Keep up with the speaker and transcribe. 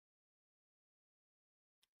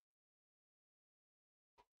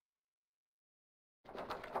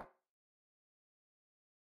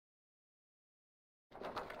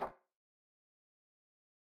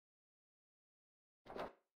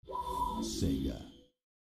Sega.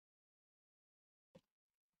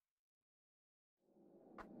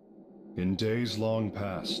 In days long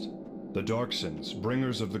past, the Darksons,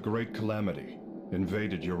 bringers of the Great Calamity,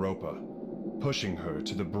 invaded Europa, pushing her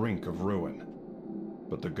to the brink of ruin.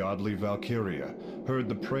 But the godly Valkyria heard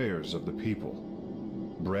the prayers of the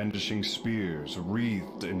people. Brandishing spears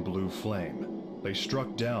wreathed in blue flame, they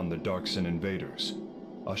struck down the Darkson invaders,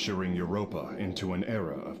 ushering Europa into an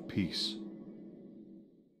era of peace.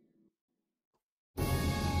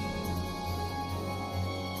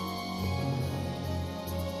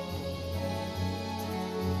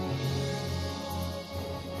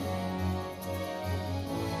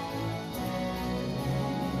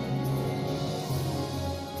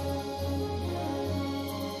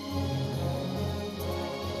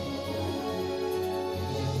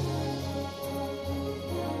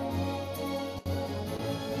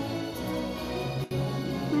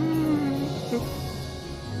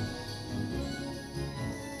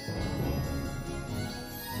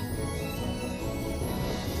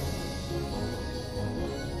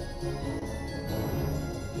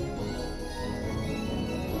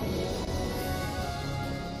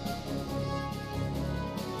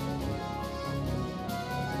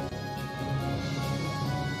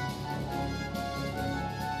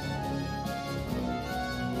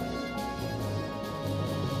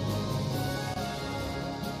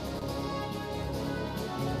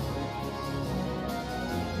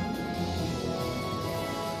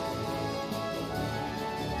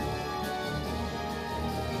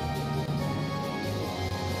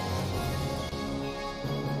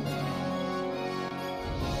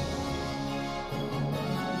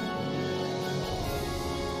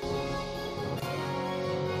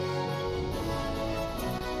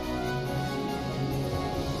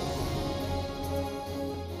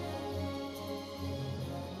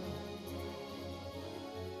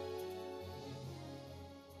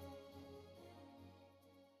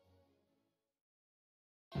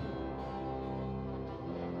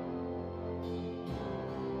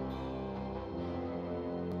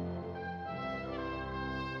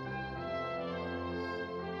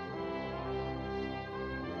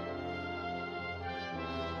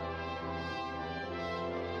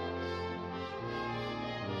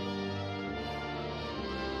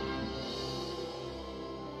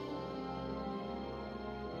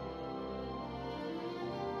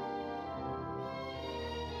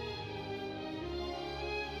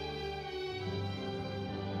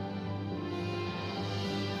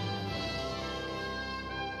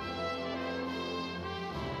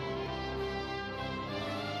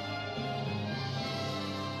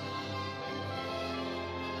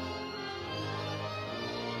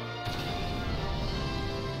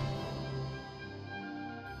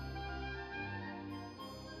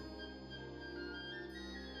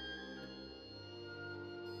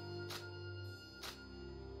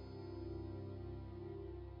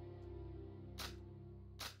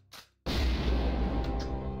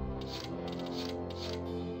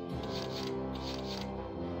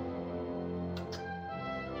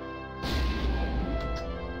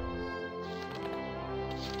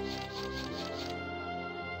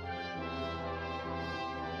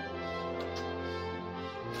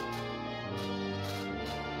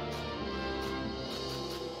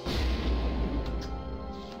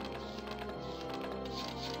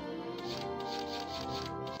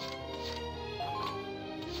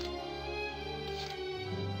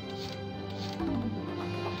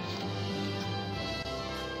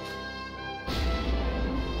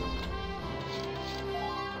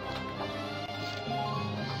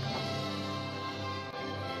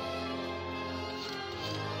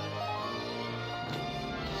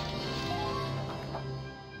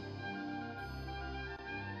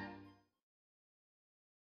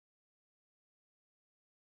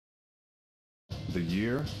 The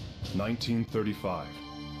year, 1935.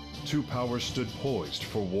 Two powers stood poised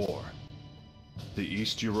for war. The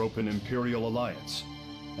East European Imperial Alliance,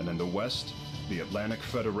 and in the West, the Atlantic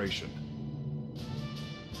Federation.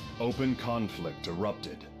 Open conflict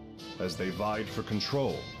erupted as they vied for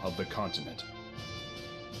control of the continent.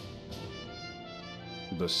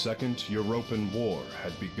 The Second European War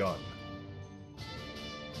had begun.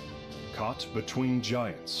 Caught between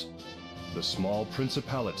giants, the small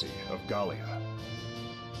principality of Gallia.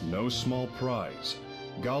 No small prize,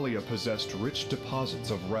 Gallia possessed rich deposits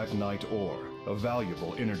of ragnite ore, a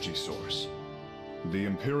valuable energy source. The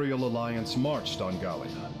Imperial Alliance marched on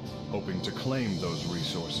Gallia, hoping to claim those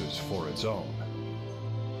resources for its own.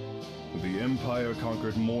 The Empire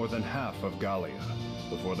conquered more than half of Gallia,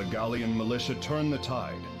 before the Gallian militia turned the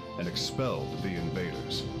tide and expelled the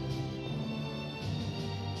invaders.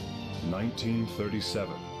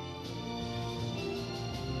 1937.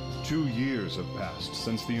 2 years have passed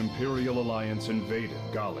since the Imperial Alliance invaded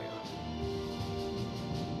Gallia.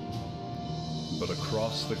 But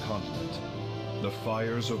across the continent, the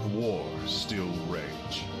fires of war still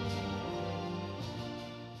rage.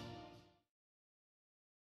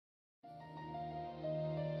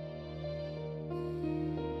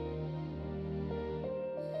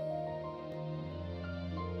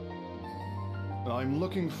 I'm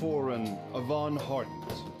looking for an Von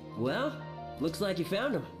Hardens. Well, looks like you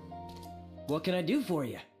found him. What can I do for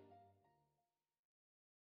you?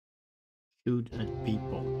 Shoot at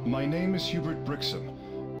people. My name is Hubert Brixham.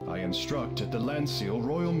 I instruct at the Landseal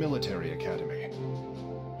Royal Military Academy.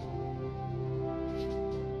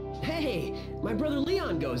 Hey, my brother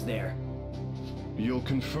Leon goes there. You'll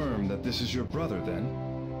confirm that this is your brother, then?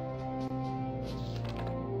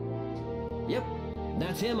 Yep,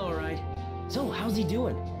 that's him, all right. So, how's he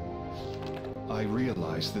doing? I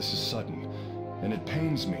realize this is sudden, and it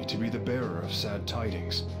pains me to be the bearer of sad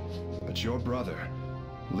tidings. But your brother,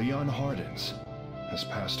 Leon Hardens, has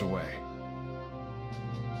passed away.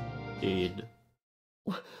 Dead.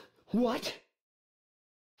 What?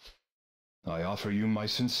 I offer you my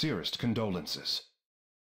sincerest condolences.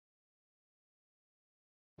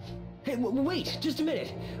 Hey, wait, just a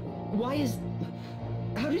minute.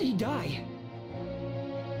 How did he die?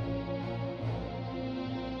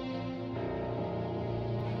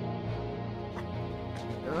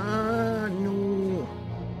 No.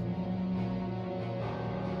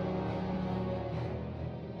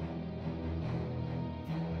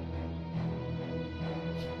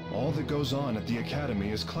 All that goes on at the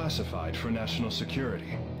Academy is classified for national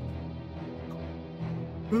security.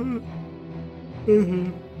 I'm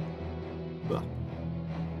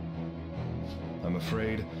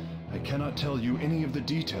afraid I cannot tell you any of the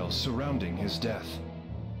details surrounding his death.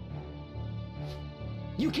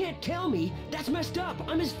 You can't tell me! That's messed up!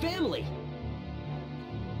 I'm his family!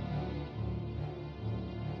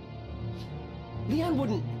 Leon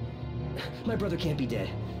wouldn't... My brother can't be dead.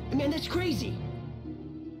 Man, that's crazy!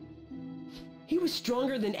 He was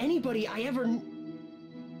stronger than anybody I ever...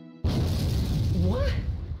 What?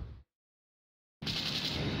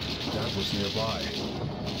 That was nearby.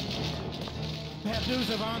 Bad news,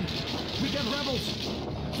 Yvonne. We get rebels.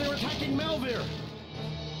 They're attacking Melvir.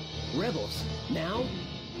 Rebels? Now?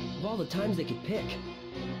 Of all the times they could pick.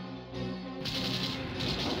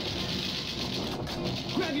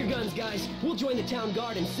 Grab your guns, guys! We'll join the town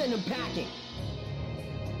guard and send them packing!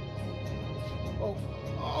 Oh,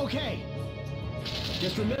 okay.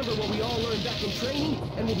 Just remember what we all learned back in training,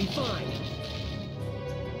 and we'll be fine.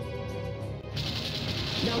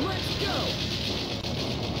 Now let's go!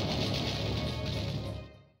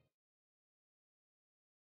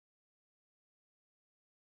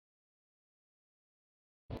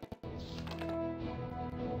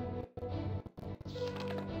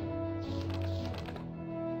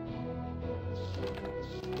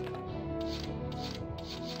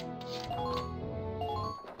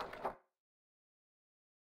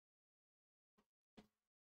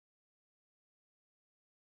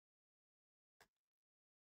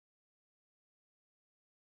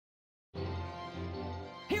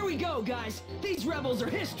 Here we go, guys! These rebels are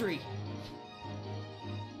history!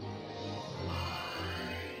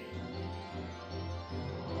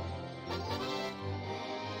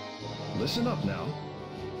 Listen up now.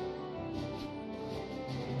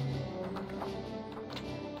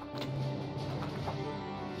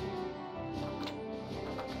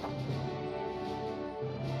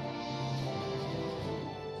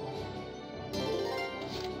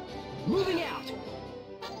 Moving out!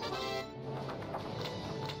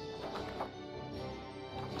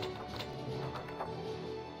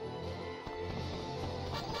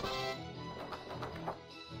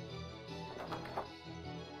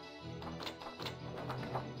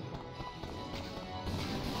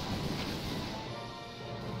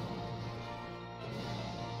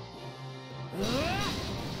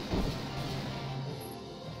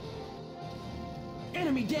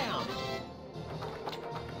 Enemy down!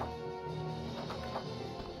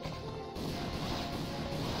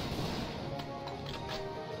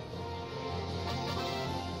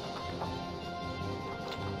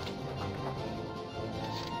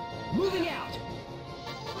 Moving out!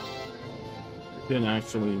 You can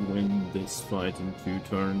actually win this fight in 2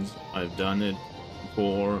 turns. I've done it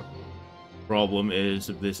before. Problem is,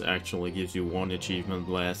 this actually gives you 1 achievement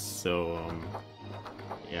less, so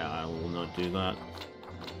yeah, I will not do that.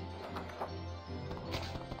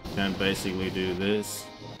 Can basically do this.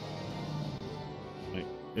 Like,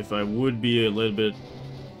 if I would be a little bit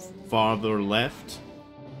farther left,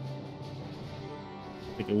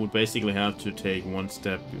 Like, I would basically have to take one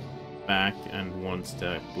step back and one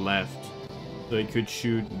step left. So I could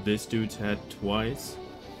shoot this dude's head twice.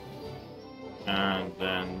 And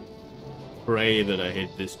then pray that I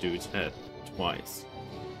hit this dude's head twice.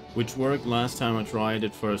 Which worked last time I tried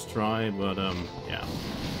it first try, but yeah.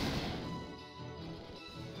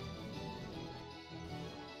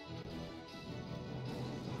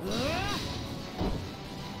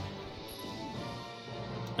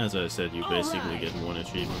 As I said, you basically get one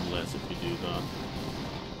achievement less if you do that.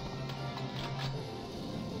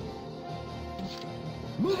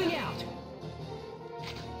 Moving out.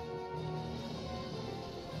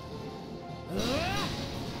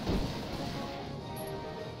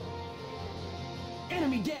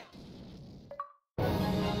 Enemy down.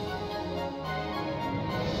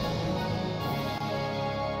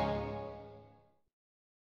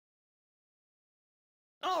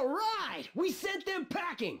 All right, we sent them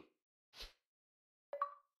packing.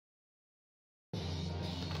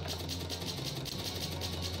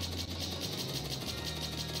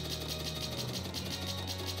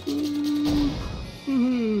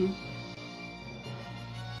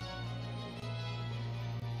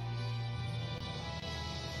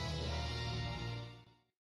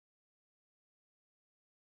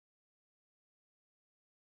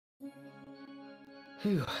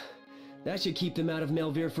 Phew. That should keep them out of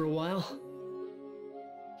Melvir for a while.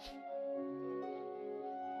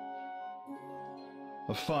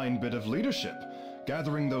 A fine bit of leadership,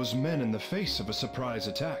 gathering those men in the face of a surprise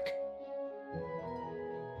attack.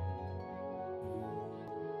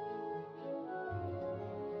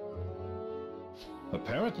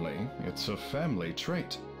 Apparently, it's a family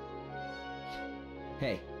trait.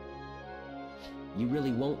 Hey, you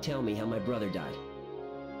really won't tell me how my brother died.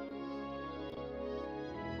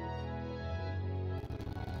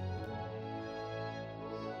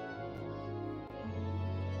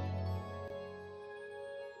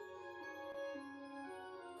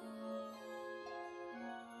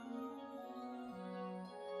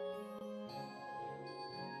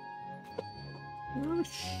 Oh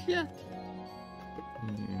shit. Yeah.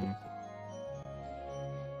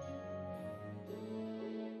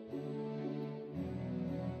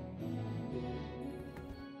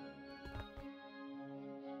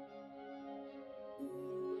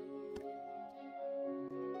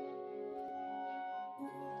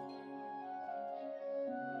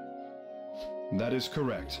 That is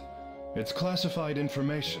correct. It's classified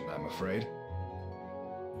information, I'm afraid.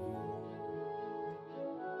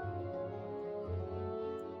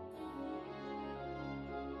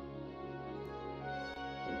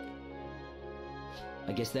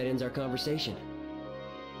 I guess that ends our conversation.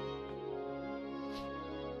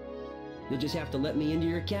 You'll just have to let me into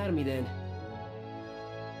your academy then.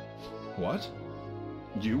 What?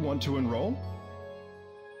 You want to enroll?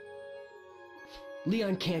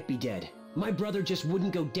 Leon can't be dead. My brother just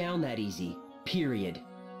wouldn't go down that easy. Period.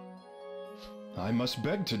 I must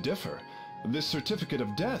beg to differ. This certificate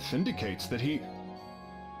of death indicates that he...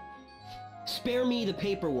 Spare me the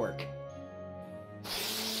paperwork.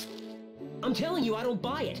 I'm telling you, I don't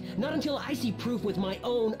buy it. Not until I see proof with my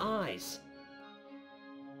own eyes.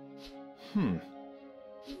 Then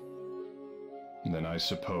I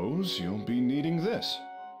suppose you'll be needing this.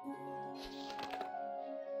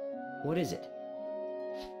 What is it?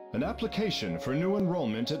 An application for new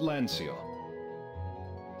enrollment at Landseal.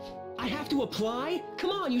 I have to apply? Come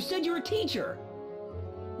on, you said you're a teacher!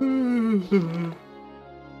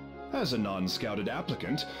 As a non-scouted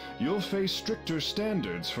applicant, you'll face stricter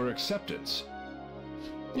standards for acceptance.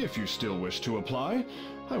 If you still wish to apply,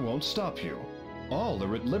 I won't stop you. All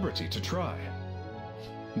are at liberty to try.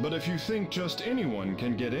 But if you think just anyone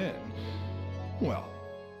can get in, well,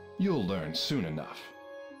 you'll learn soon enough.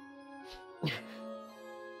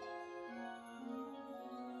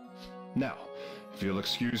 Now, if you'll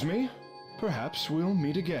excuse me, perhaps we'll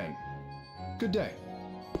meet again. Good day.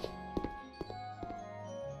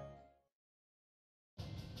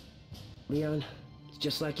 Leon, it's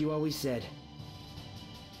just like you always said.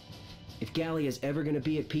 If Gallia's ever gonna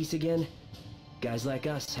be at peace again, guys like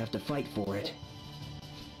us have to fight for it.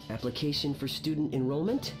 Application for student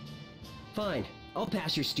enrollment? Fine, I'll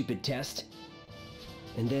pass your stupid test.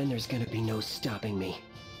 And then there's gonna be no stopping me.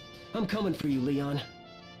 I'm coming for you, Leon.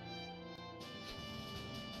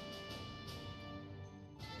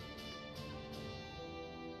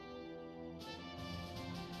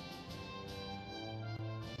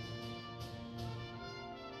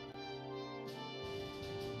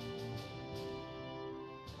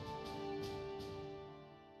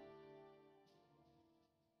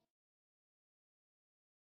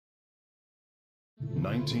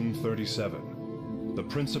 "1937. the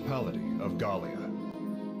Principality of Gallia.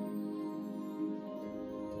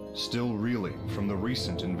 Still reeling from the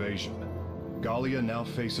recent invasion, Gallia now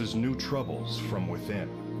faces new troubles from within.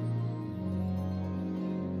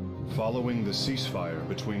 Following the ceasefire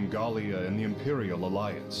between Gallia and the Imperial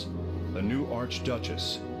Alliance, a new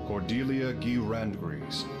Archduchess, Cordelia Guy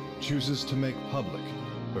Randgries, chooses to make public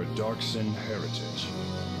her Darkson heritage.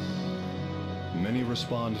 Many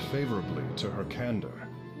respond favorably to her candor,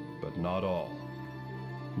 but not all.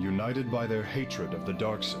 United by their hatred of the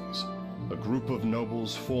Darksons, a group of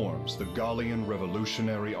nobles forms the Gallian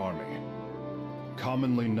Revolutionary Army.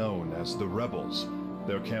 Commonly known as the Rebels,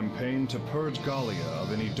 their campaign to purge Gallia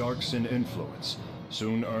of any Darkson influence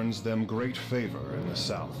soon earns them great favor in the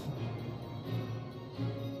south.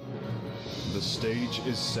 The stage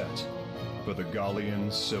is set for the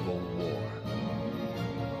Gallian Civil War.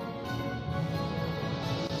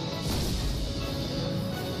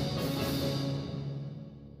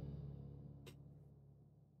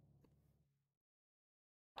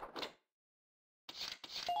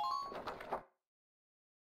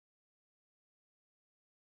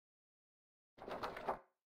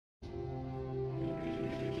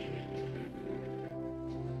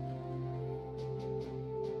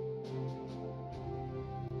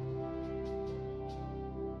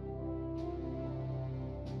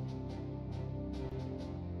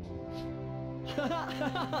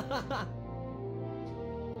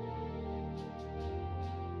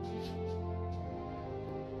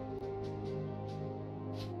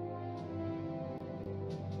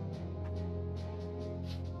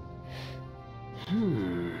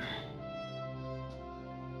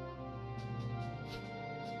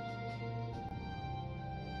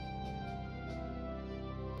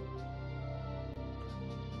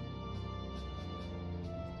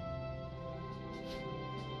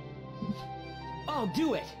 I'll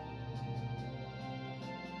do it!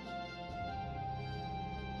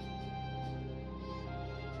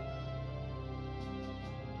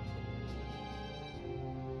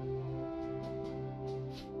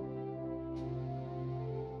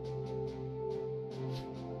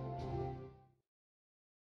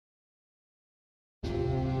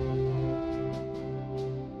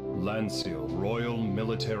 Landseal Royal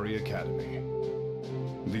Military Academy.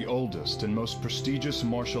 The oldest and most prestigious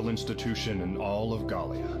martial institution in all of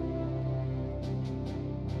Gallia.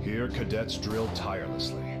 Here, cadets drill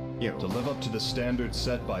tirelessly to live up to the standards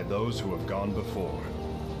set by those who have gone before.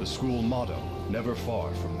 The school motto, never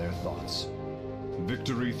far from their thoughts.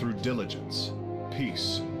 Victory through diligence,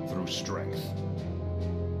 peace through strength.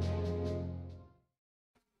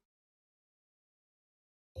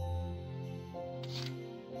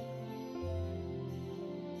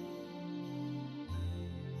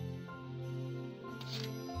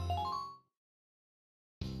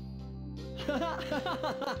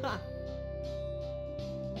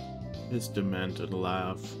 His demented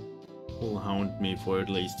laugh will haunt me for at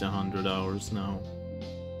least 100 hours now.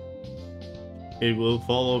 It will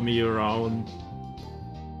follow me around.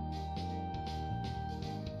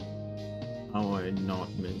 How I not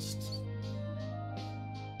missed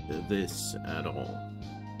this at all.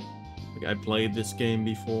 Like, I played this game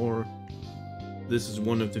before. This is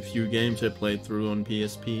one of the few games I played through on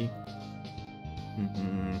PSP.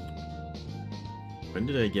 When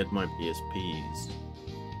did I get my PSPs?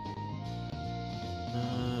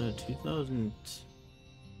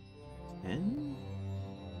 2010?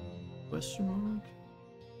 Question mark?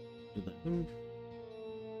 11?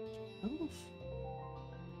 12?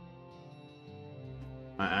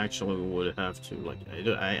 I actually would have to, like,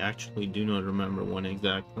 I actually do not remember when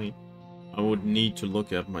exactly. I would need to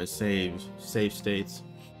look at my save states.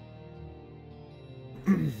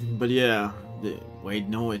 But yeah, wait,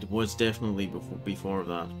 no, it was definitely before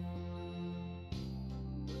that.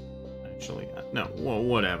 Actually, no, well,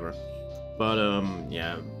 whatever. But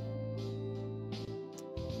yeah.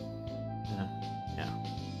 Yeah.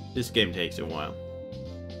 This game takes a while.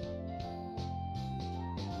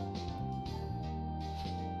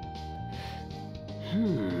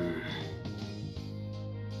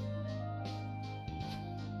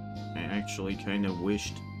 I actually kind of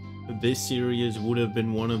wished this series would have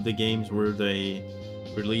been one of the games where they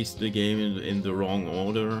released the game in the wrong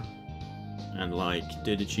order and like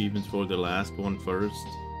did achievements for the last one first,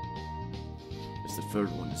 because the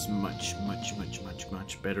third one is much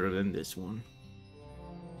better than this one.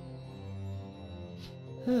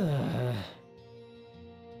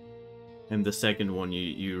 And the second one,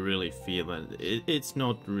 you really feel that it's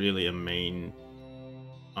not really a main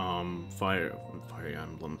Fire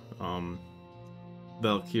Emblem.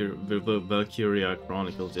 Valkyria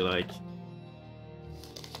Chronicles.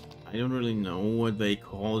 I don't really know what they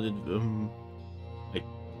called it, like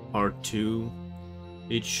part 2.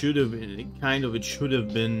 It should have been, it should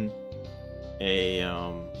have been a,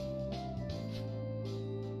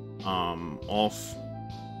 off,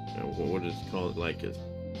 what is it called, like a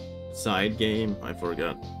side game? I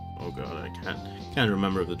forgot. Oh god, I can't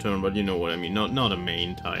remember the term, but you know what I mean. Not a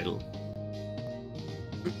main title.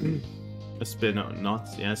 A spin-off,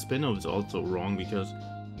 spin-off is also wrong because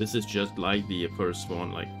this is just like the first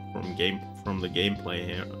one, like from the gameplay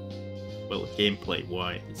here. Well, gameplay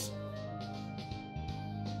wise.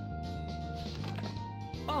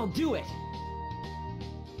 I'll do it.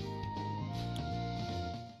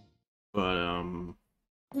 But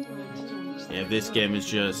yeah, this game is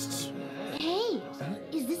just Hey,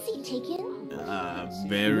 is this seat taken?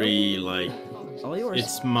 very like All yours.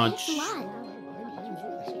 it's much. Thanks a lot.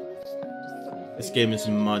 This game is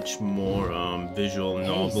much more visual Hey,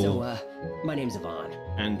 novel so, my name's Yvonne.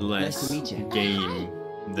 and less nice to meet you. game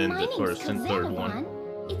than My the name's first and Cosette third one. Yvonne.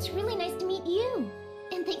 It's really nice to meet you.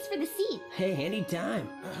 And thanks for the seat. Hey, anytime.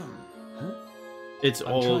 It's I'm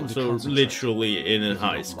trying to also concentrate. literally in a If you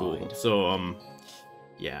high don't school, mind. so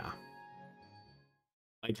yeah,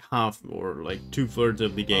 like half or like 2/3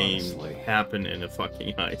 of the game Honestly. happen in a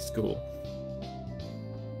fucking high school,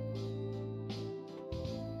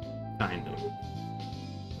 kind of.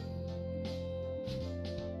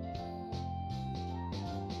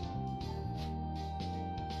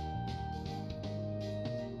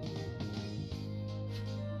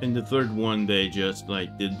 In the third one, they just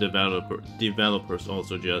like the developers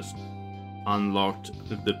also just unlocked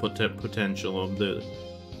the potential of the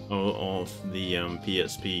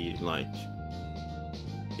PSP. Like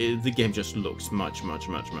the game just looks much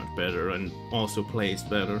better and also plays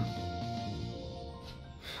better.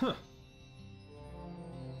 Huh.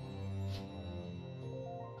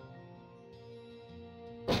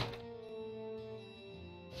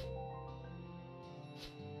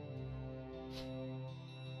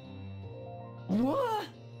 What?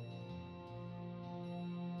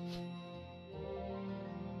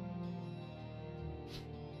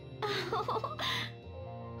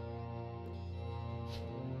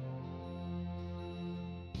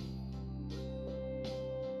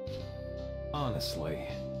 Honestly.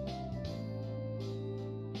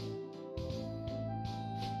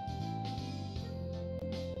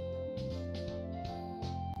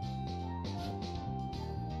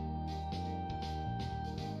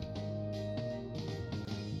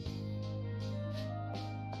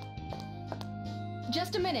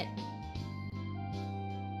 Just a minute.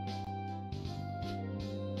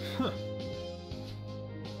 Huh.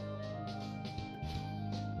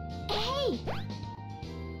 Hey!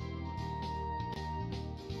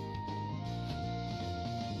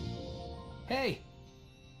 Hey.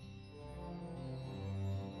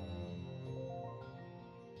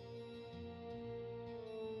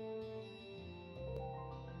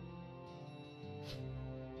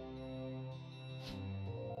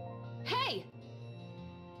 Hey!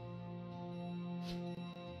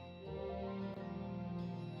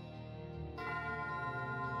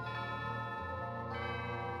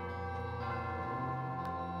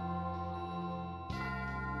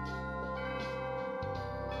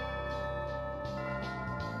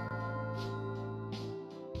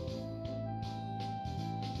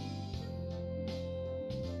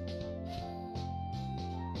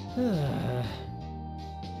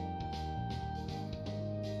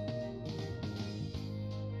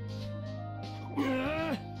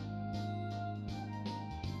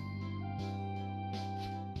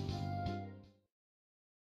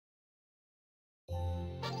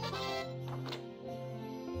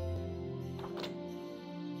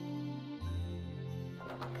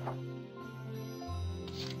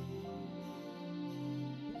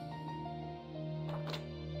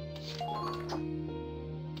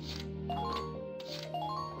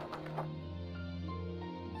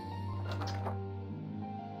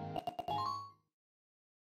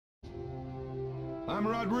 I'm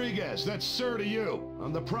Rodriguez. That's sir to you.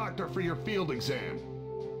 I'm the proctor for your field exam.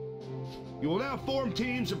 You will now form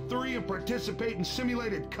teams of 3 and participate in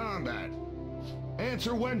simulated combat.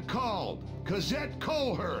 Answer when called. Cosette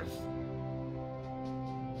Colehurth.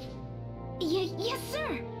 Yes,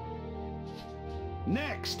 sir.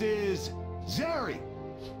 Next is Zeri.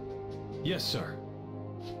 Yes, sir.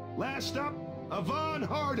 Last up, Yvonne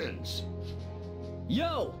Hardens.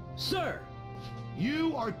 Yo, sir.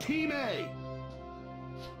 You are Team A.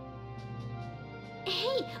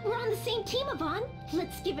 Hey, we're on the same team, Yvonne.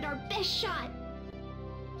 Let's give it our best shot.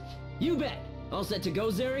 You bet. All set to go,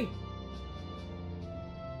 Zeri?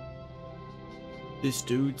 This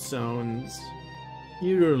dude sounds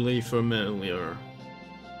eerily familiar.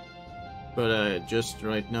 But just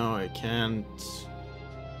right now I can't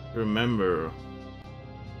remember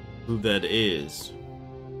who that is.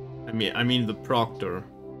 I mean the proctor.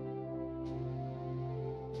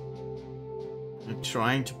 I'm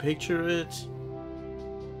trying to picture it.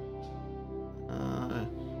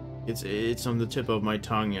 It's on the tip of my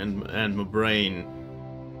tongue and my brain.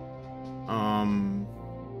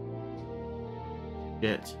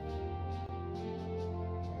 Shit.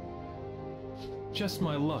 Just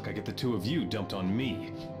my luck I get the two of you dumped on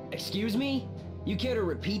me. Excuse me? You care to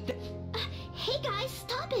repeat that? Hey guys,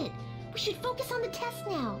 stop it! We should focus on the test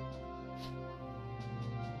now.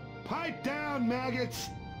 Pipe down, maggots!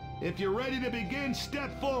 If you're ready to begin,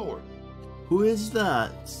 step forward. Who is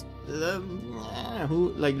that?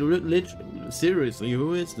 Who, like, seriously,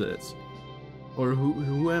 who is this? Or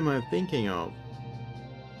who am I thinking of?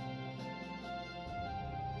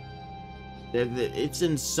 It's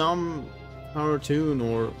in some cartoon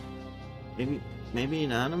or maybe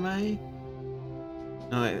an anime?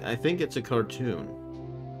 No, I think it's a cartoon.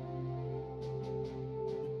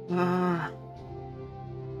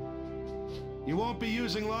 You won't be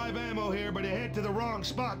using live ammo here, but a hit to the wrong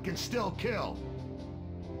spot can still kill.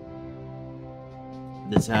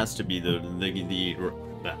 This has to be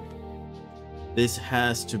this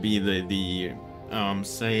has to be the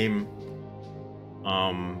same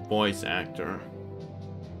voice actor.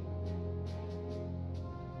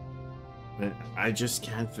 But I just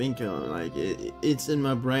can't think of, like, it's in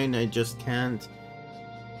my brain. I just can't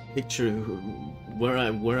picture where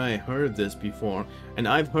I heard this before, and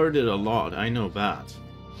I've heard it a lot. I know that.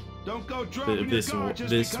 Don't go dropping This your guard just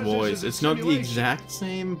this because voice. this is a It's not the simulation. exact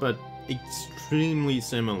same, but extremely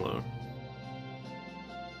similar.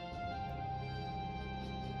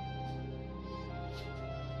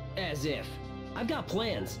 As if. I've got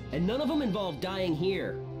plans, and none of them involve dying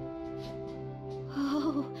here.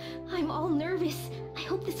 Oh, I'm all nervous. I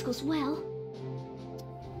hope this goes well.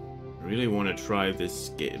 I really want to try this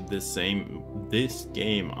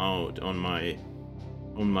game out on my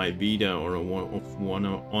Vita or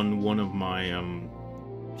on one of my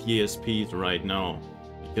PSPs right now,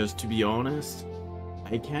 because to be honest,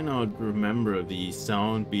 I cannot remember the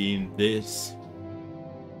sound being this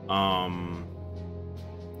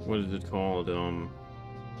what is it called,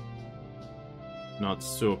 not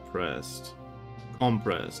suppressed,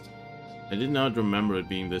 compressed. I did not remember it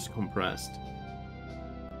being this compressed.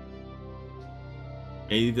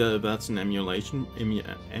 Maybe that's an emulation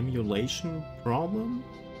problem?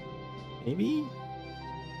 Maybe?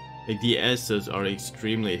 Like the S's are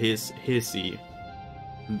extremely hissy.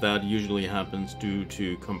 That usually happens due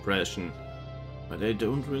to compression. But I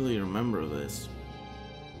don't really remember this.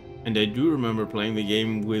 And I do remember playing the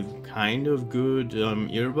game with kind of good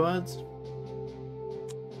earbuds.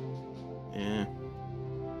 Yeah.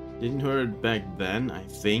 Didn't hear it back then, I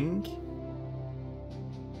think.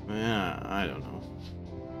 Yeah, I don't know.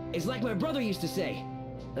 It's like my brother used to say.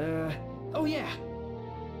 Oh yeah.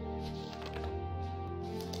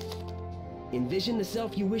 Envision the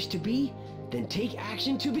self you wish to be, then take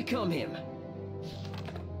action to become him.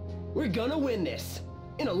 We're gonna win this.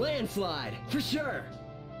 In a landslide, for sure.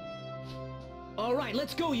 Alright,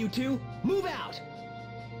 let's go, you two. Move out!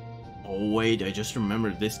 Oh wait, I just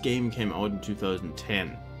remembered this game came out in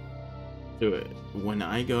 2010. So when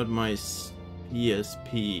I got my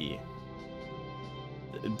PSP,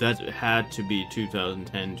 that had to be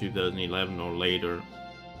 2010, 2011 or later.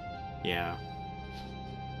 Yeah.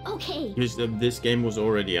 Okay. Because this game was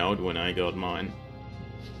already out when I got mine.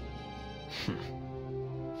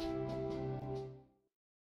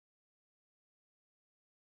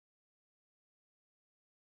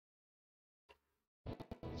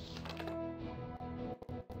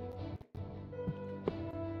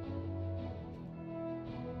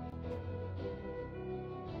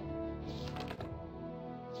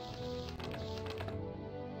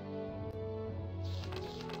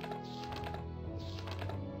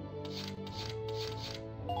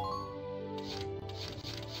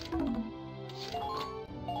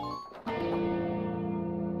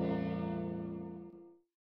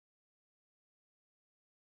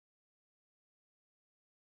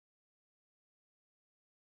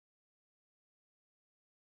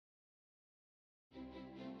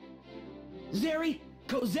 Zeri,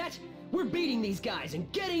 Cosette, we're beating these guys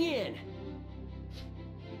and getting in!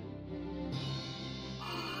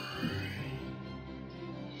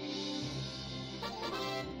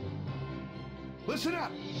 Listen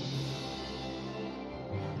up!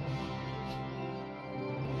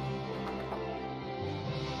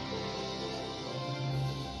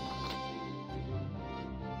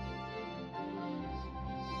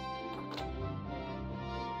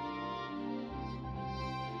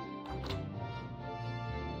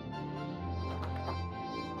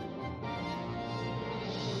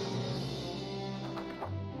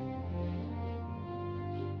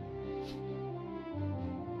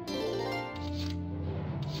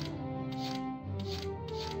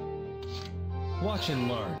 Watch and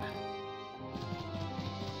learn.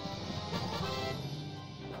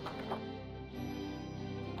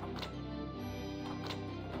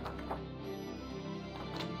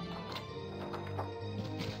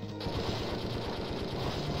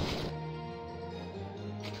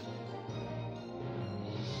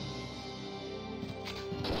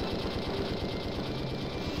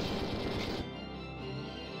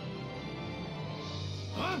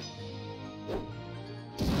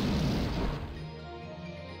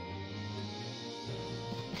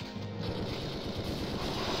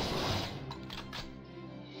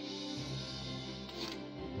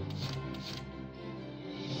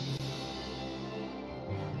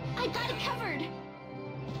 I got it covered!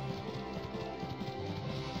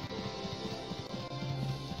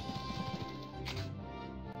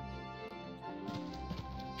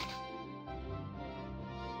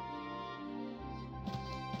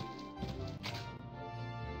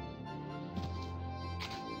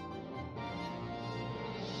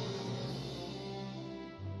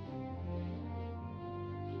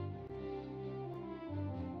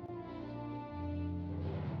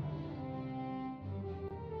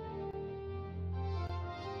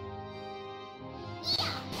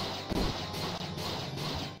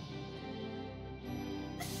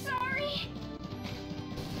 Sorry!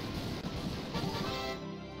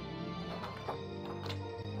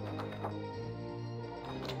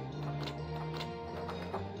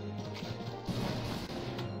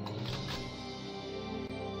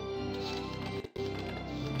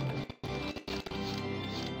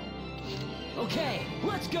 Okay,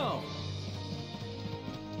 let's go!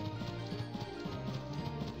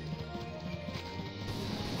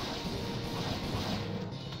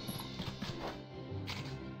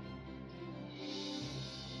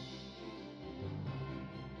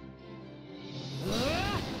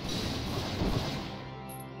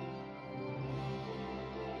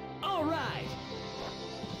 All right!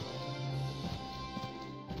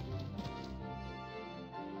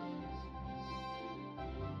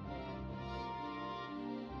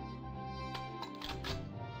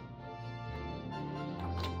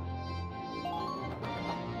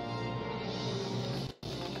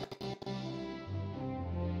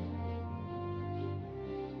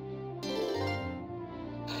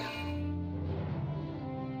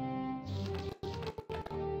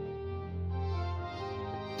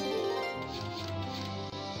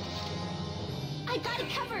 I got it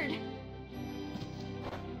covered!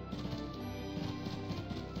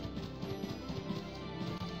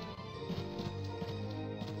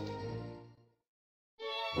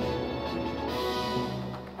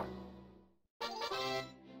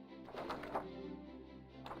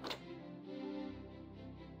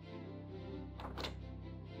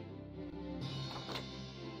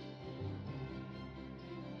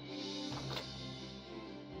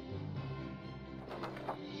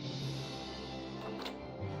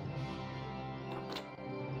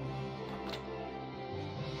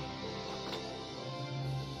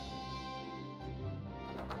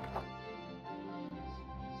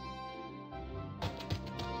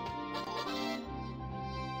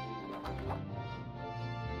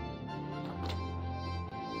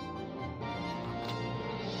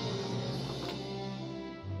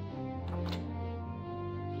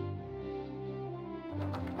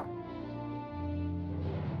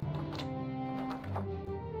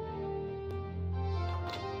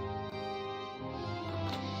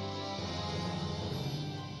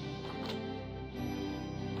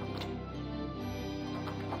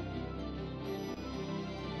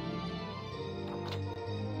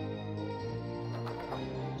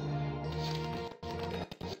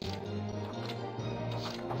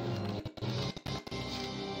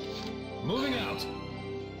 Moving out.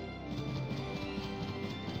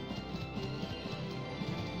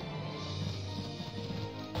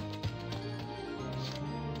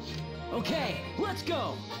 Okay, let's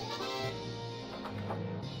go!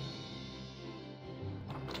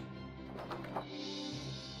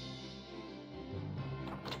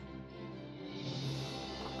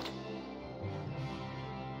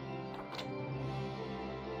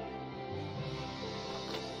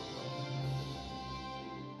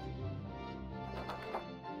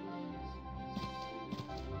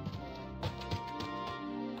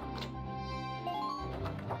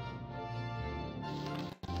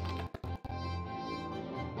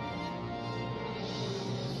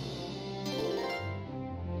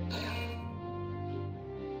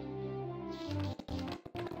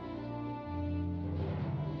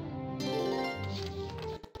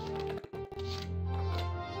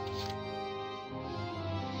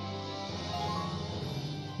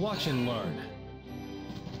 Watch and learn.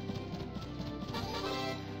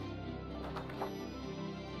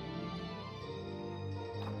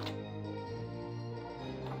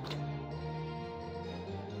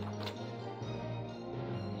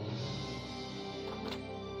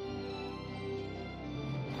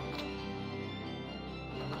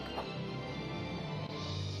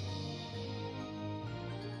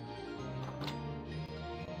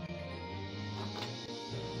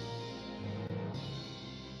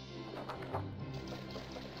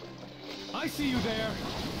 I see you there!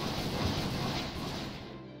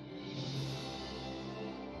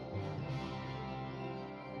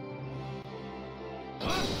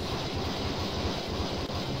 Huh?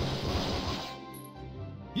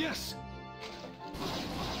 Yes!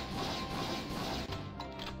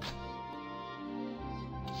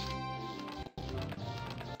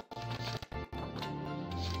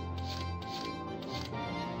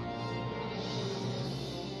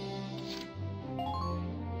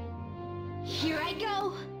 Here I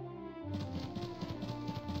go!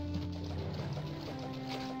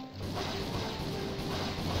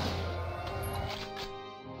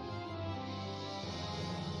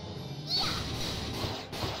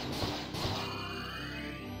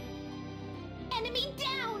 Enemy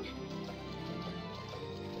down!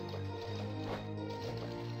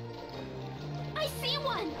 I see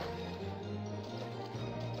one!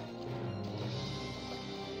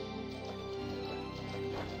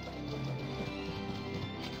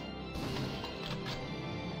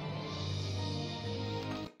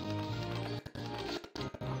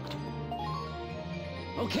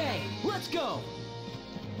 Okay, let's go!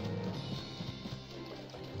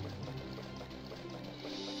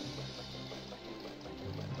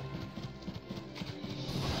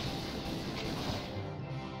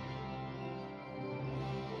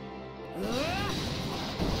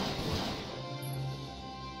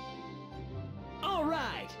 All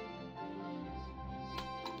right!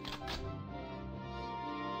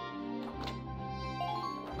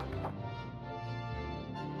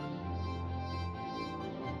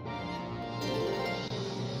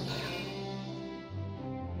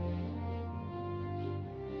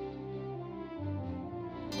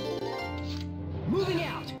 Moving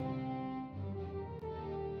out!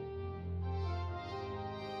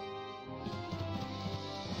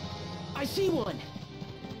 I see one!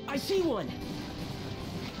 I see one!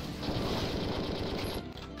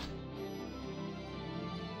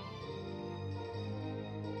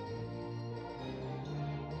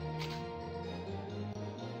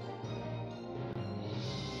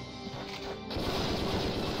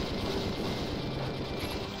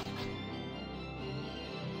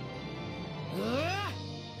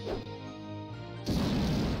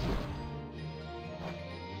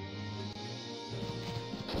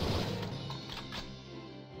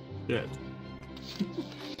 Shit.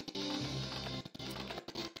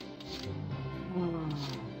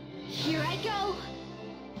 Here I go!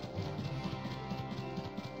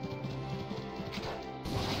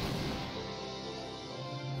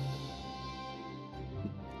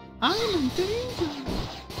 I'm in danger!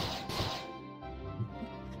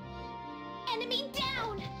 Enemy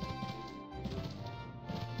down!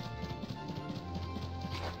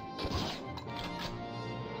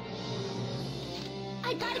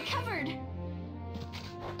 I got it covered!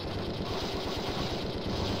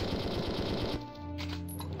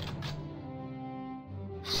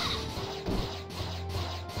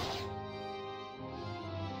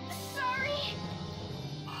 Sorry!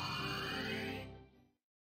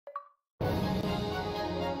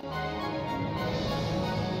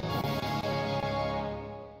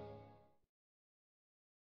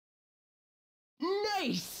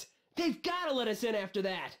 Nice! They've gotta let us in after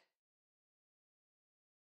that!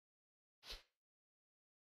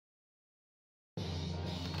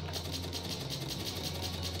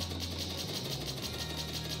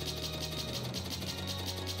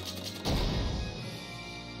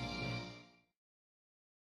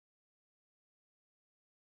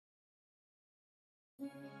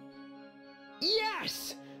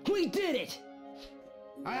 Yes! We did it!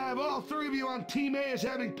 I have all three of you on Team A as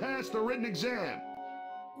having passed the written exam.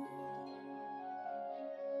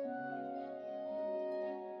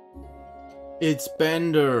 It's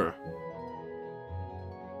Bender!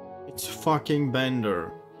 It's fucking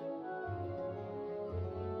Bender.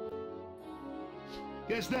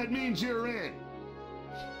 Guess that means you're in.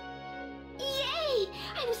 Yay!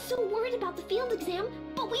 I was so worried about the field exam,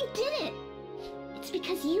 but we did it! It's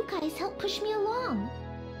because you guys helped push me along.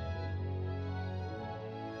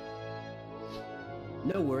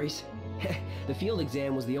 No worries. The field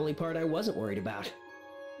exam was the only part I wasn't worried about.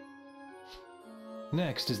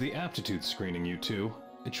 Next is the aptitude screening, you two.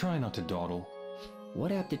 Try not to dawdle.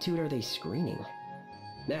 What aptitude are they screening?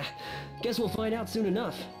 Nah, guess we'll find out soon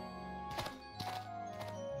enough.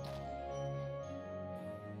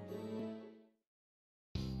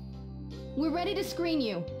 We're ready to screen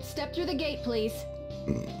you. Step through the gate, please.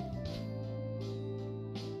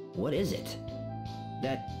 What is it?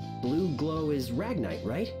 That blue glow is Ragnite,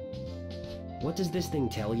 right? What does this thing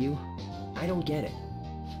tell you? I don't get it.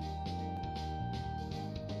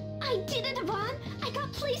 I I did it, Yvonne! I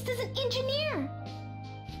got placed as an engineer!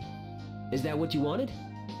 Is that what you wanted?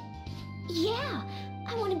 Yeah,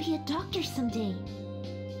 I want to be a doctor someday.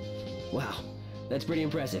 Wow, that's pretty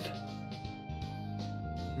impressive.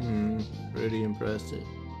 Pretty impressive.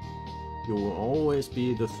 You will always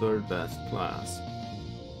be the third best class.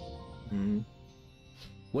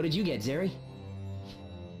 What did you get, Zeri?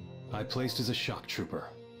 I placed as a shock trooper.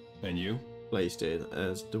 And you? Placed it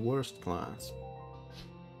as the worst class.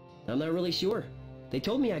 I'm not really sure. They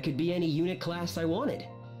told me I could be any unit class I wanted.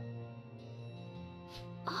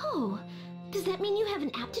 Oh, does that mean you have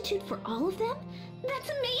an aptitude for all of them? That's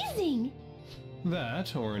amazing!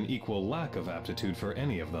 That, or an equal lack of aptitude for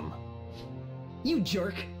any of them. You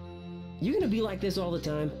jerk! You gonna be like this all the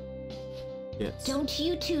time? Yes. Don't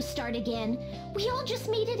you two start again. We all just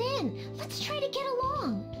made it in. Let's try to get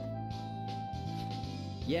along.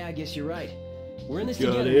 Yeah, I guess you're right. We're in this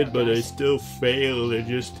Got together it, now, but I guys. still failed. I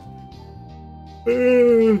just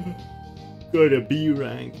got a B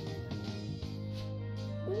rank.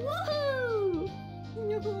 Woohoo!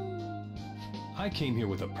 I came here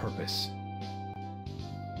with a purpose.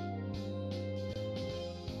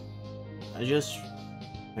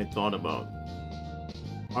 I thought about,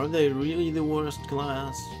 are they really the worst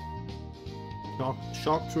class?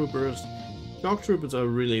 Shock troopers are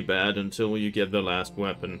really bad until you get the last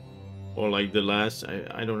weapon. Or like the last,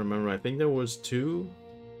 I don't remember, I think there was 2?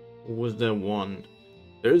 Or was there 1?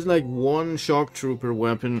 There's like 1 shock trooper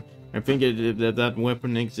weapon. I think that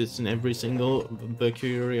weapon exists in every single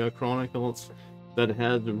Valkyria Chronicles that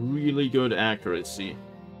has really good accuracy.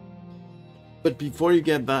 But before you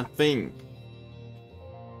get that thing,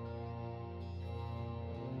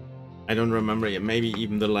 I don't remember yet. Maybe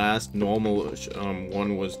even the last normal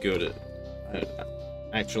one was good.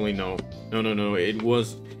 Actually, no. It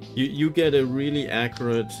was. You get a really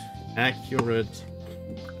accurate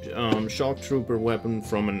shock trooper weapon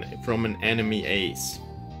from an enemy ace.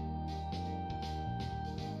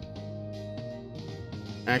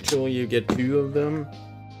 Actually, you get 2 of them.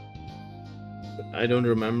 I don't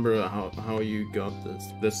remember how you got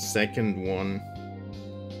the second one.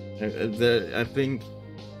 I think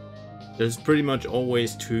there's pretty much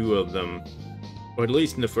always 2 of them, or at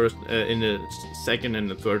least in the second and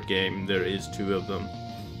the third game there is 2 of them.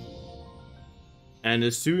 And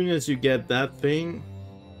as soon as you get that thing,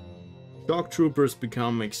 shock troopers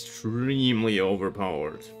become extremely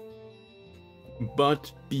overpowered.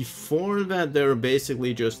 But before that, they're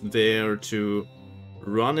basically just there to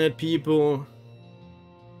run at people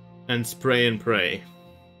and spray and pray.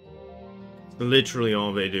 Literally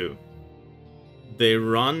all they do. They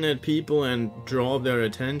run at people and draw their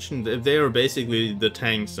attention. They are basically the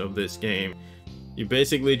tanks of this game. You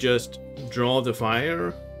basically just draw the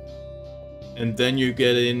fire, and then you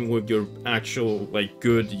get in with your actual, like,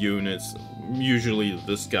 good units, usually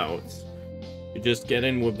the scouts. You just get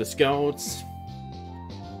in with the scouts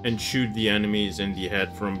and shoot the enemies in the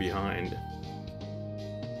head from behind.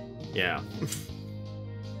 Yeah.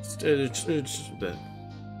 The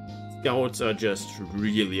scouts are just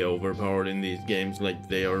really overpowered in these games. Like,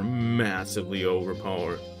 they are massively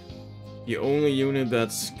overpowered. The only unit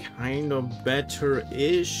that's kind of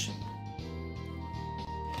better-ish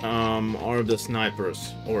are the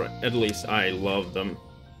snipers, or at least I love them,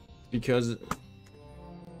 because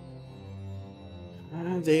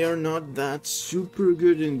they are not that super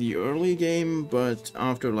good in the early game, but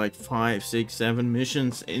after like 5, 6, 7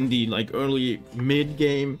 missions in the like early mid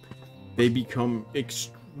game, they become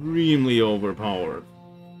extremely overpowered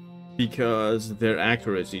because their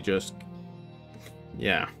accuracy just,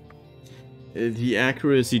 yeah, the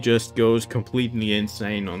accuracy just goes completely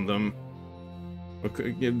insane on them.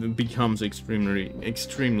 It becomes extremely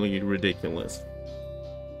ridiculous.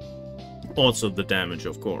 Also the damage,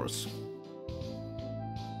 of course.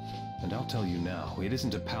 And I'll tell you now, it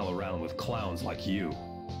isn't to pal around with clowns like you.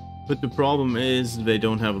 But the problem is they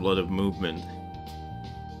don't have a lot of movement,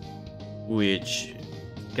 which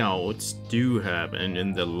scouts do have. And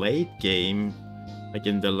in the late game, like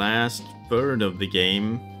in the last third of the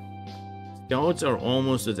game, scouts are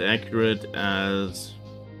almost as accurate as,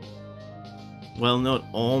 well, not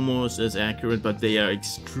almost as accurate, but they are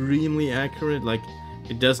extremely accurate. Like,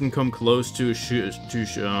 it doesn't come close to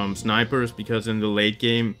snipers, because in the late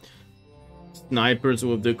game, snipers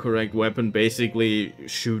with the correct weapon basically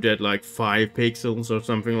shoot at like 5 pixels or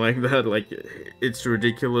something like that. Like, it's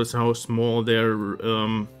ridiculous how small their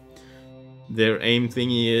aim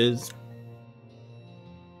thingy is.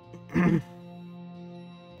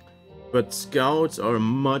 But scouts are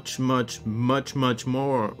much more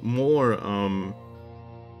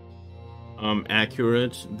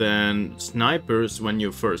accurate than snipers when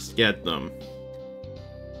you first get them,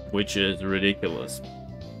 which is ridiculous.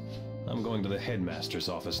 I'm going to the headmaster's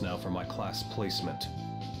office now for my class placement.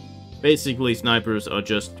 Basically, snipers are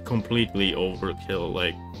just completely overkill.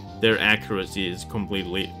 Like, their accuracy is complete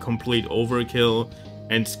overkill,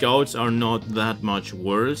 and scouts are not that much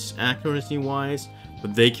worse accuracy-wise,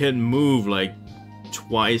 but they can move like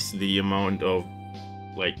twice the amount of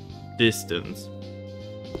like distance.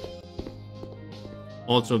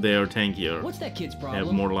 Also, they are tankier. What's that kid's They problem?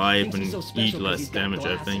 have more life Thinks and he's so special eat 'cause less he's got damage,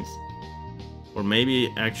 I think. glasses. Or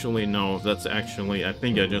maybe, actually, no, that's actually, I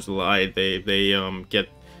think I just lied. They get,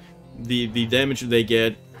 the damage they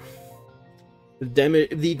get,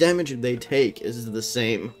 the damage they take is the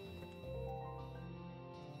same.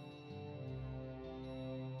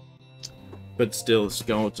 But still,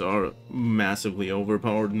 scouts are massively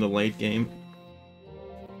overpowered in the late game.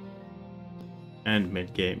 And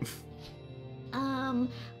mid game.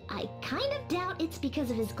 I kind of doubt it's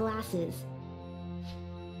because of his glasses.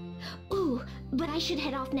 Ooh, but I should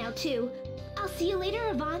head off now too. I'll see you later,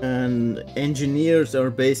 Yvonne. And engineers are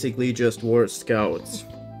basically just worse scouts.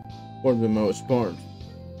 For the most part.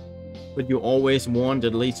 But you always want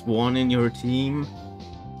at least one in your team.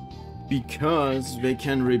 Because they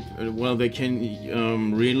can reload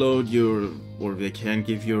your, or they can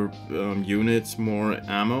give your units more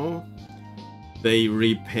ammo. They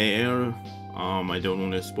repair, I don't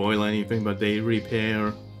want to spoil anything, but they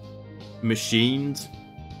repair machines.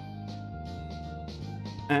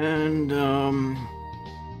 And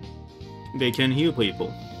they can heal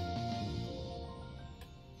people.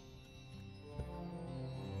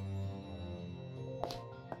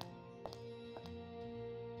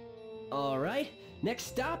 Alright, next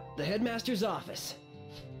stop, the headmaster's office.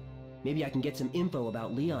 Maybe I can get some info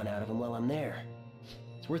about Leon out of him while I'm there.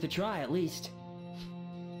 It's worth a try, at least.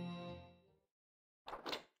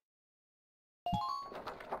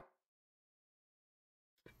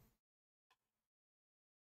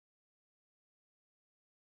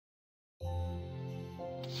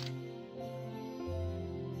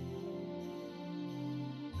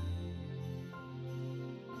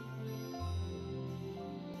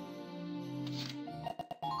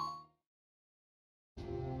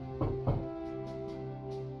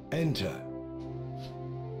 Enter.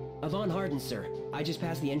 Yvonne Harden, sir. I just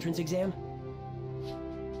passed the entrance exam.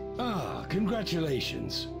 Ah,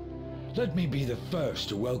 congratulations. Let me be the first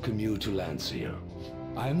to welcome you to Lancia.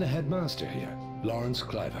 I am the headmaster here, Lawrence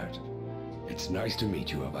Clivert. It's nice to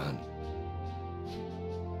meet you, Yvonne.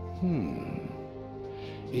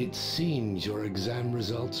 It seems your exam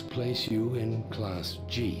results place you in Class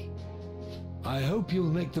G. I hope you'll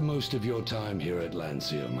make the most of your time here at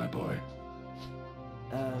Lancia, my boy.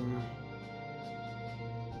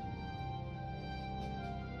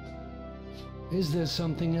 Is there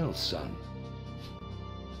something else, son?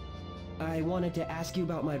 I wanted to ask you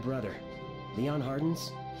about my brother, Leon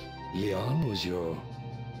Hardens. Leon was your...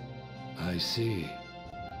 I see.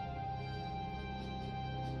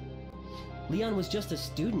 Leon was just a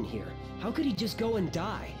student here. How could he just go and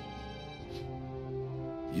die?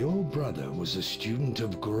 Your brother was a student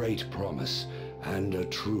of great promise and a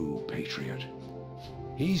true patriot.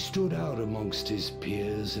 He stood out amongst his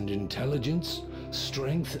peers in intelligence,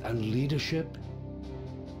 strength, and leadership.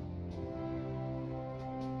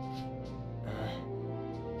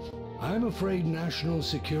 I'm afraid national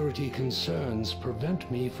security concerns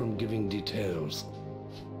prevent me from giving details.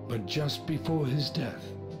 But just before his death,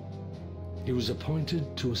 he was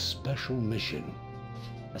appointed to a special mission.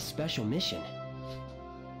 A special mission?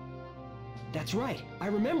 That's right. I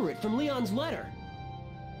remember it from Leon's letter.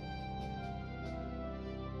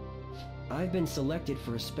 I've been selected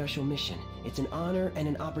for a special mission. It's an honor and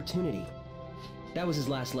an opportunity. That was his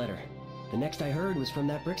last letter. The next I heard was from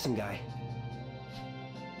that Brixham guy.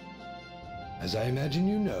 As I imagine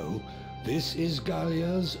you know, this is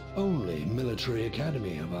Gallia's only military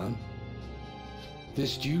academy, Yvonne. The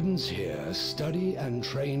students here study and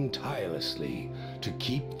train tirelessly to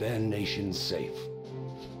keep their nation safe.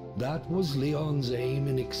 That was Leon's aim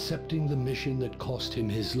in accepting the mission that cost him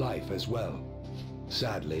his life as well.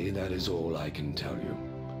 Sadly, that is all I can tell you.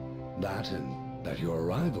 That and that your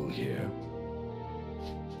arrival here...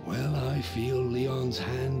 Well, I feel Leon's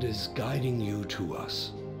hand is guiding you to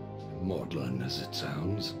us. Maudlin as it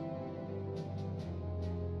sounds.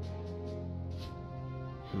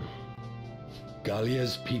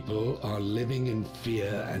 Gallia's people are living in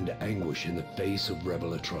fear and anguish in the face of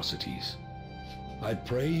rebel atrocities. I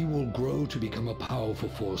pray you will grow to become a powerful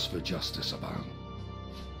force for justice, Yvonne.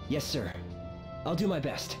 Yes, sir. I'll do my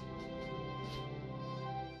best.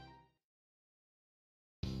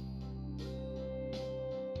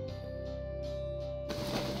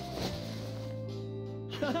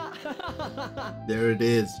 There it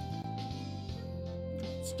is.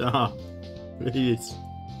 Stop. Please.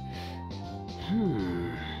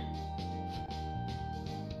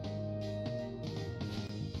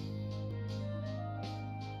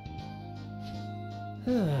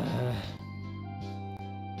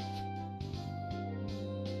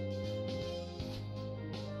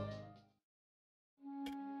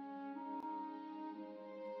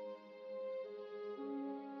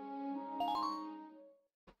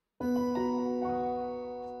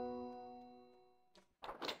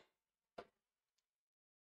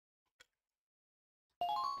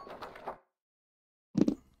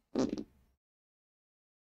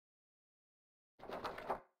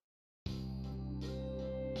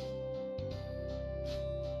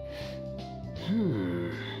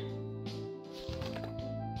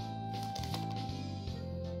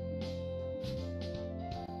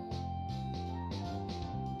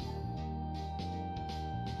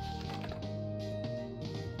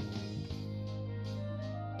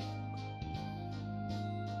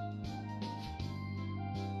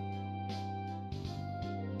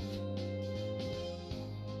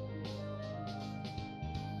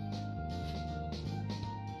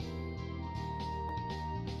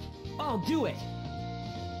 I'll do it!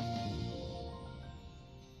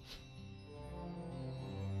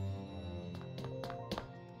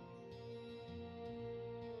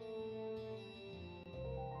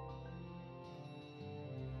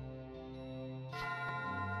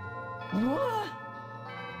 What?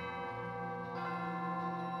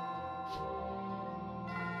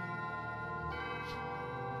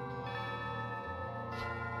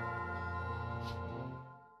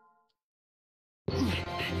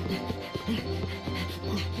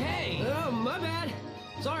 Hey! Oh, my bad.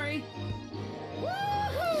 Sorry.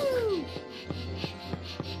 Woohoo!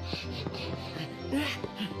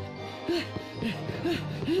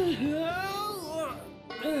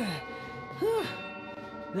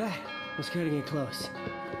 That was cutting it close.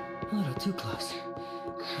 A little too close.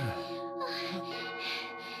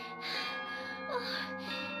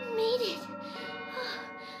 Made it.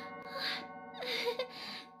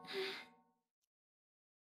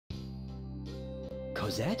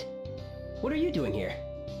 Cosette? What are you doing here?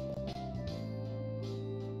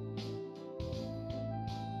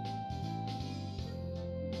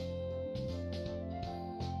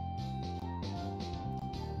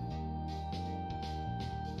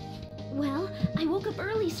 Well, I woke up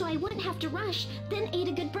early so I wouldn't have to rush, then ate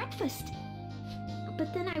a good breakfast.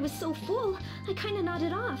 But then I was so full, I kinda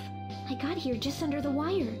nodded off. I got here just under the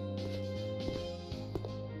wire.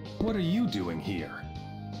 What are you doing here?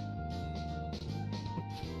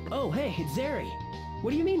 Oh, hey, it's Zeri.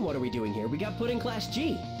 What do you mean, what are we doing here? We got put in Class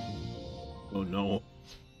G. Oh no.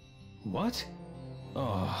 What?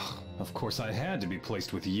 Oh, of course I had to be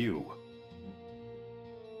placed with you.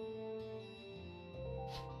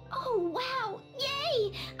 Oh, wow!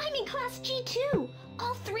 Yay! I'm in Class G too!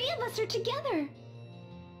 All three of us are together!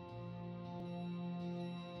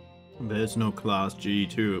 There's no Class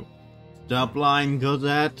G2. Stop lying,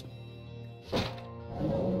 Cosette.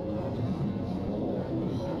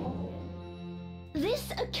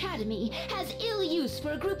 This academy has ill use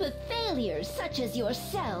for a group of failures such as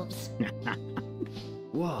yourselves.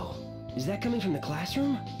 Whoa, is that coming from the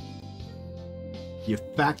classroom? You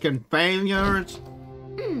fucking failures.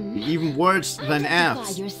 Even worse than Identify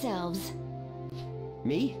F's. yourselves.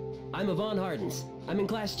 Me? I'm Yvonne Hardens. I'm in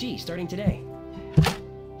Class G, starting today.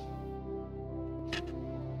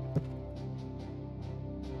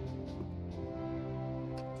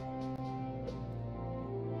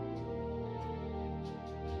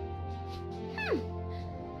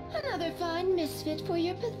 Another fine misfit for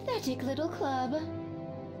your pathetic little club.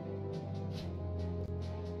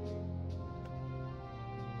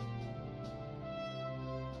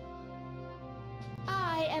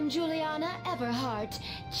 I am Juliana Everhart,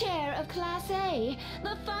 Chair of Class A,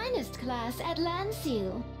 the finest class at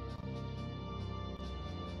Landseal.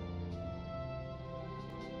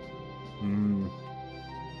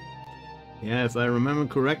 Yeah, if I remember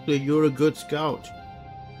correctly, you're a good scout.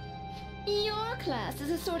 Your class is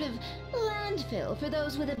a sort of landfill for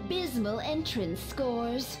those with abysmal entrance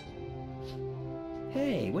scores.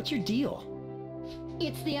 Hey, what's your deal?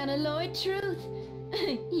 It's the unalloyed truth.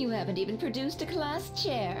 You haven't even produced a class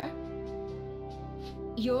chair.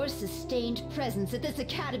 Your sustained presence at this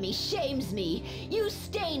academy shames me. You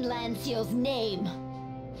stain Landseal's name.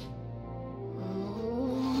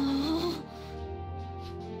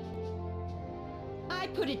 I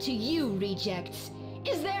put it to you, rejects.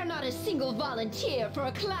 Is there not a single volunteer for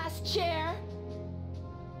a class chair?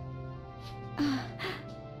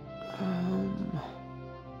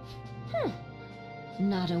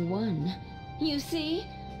 not a 1. You see?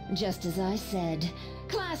 Just as I said,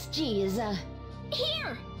 Class G is a...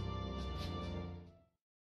 Here!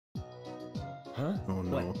 Huh? Oh,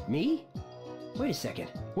 no. What, me? Wait a second.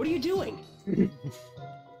 What are you doing?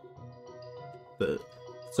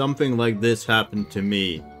 Something like this happened to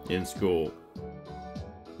me in school.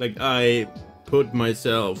 Like, I put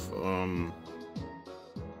myself on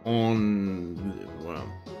well,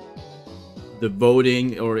 the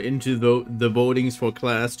voting or into the votings for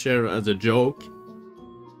class chair as a joke,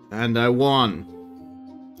 and I won.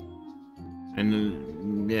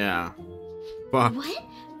 And yeah, fuck. What?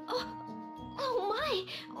 Oh my!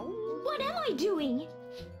 What am I doing?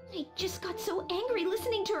 I just got so angry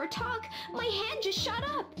listening to her talk, my hand just shot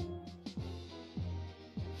up.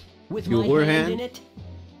 With Your my hand hand? in it?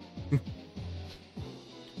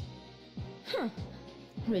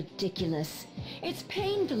 Ridiculous. It's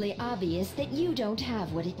painfully obvious that you don't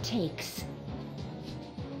have what it takes.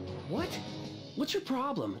 What? What's your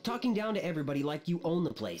problem? Talking down to everybody like you own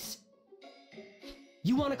the place.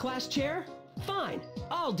 You want a class chair? Fine,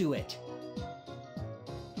 I'll do it.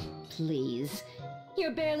 Please.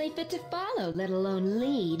 You're barely fit to follow, let alone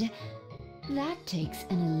lead. That takes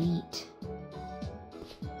an elite.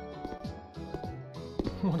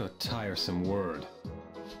 What a tiresome word.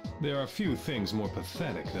 There are few things more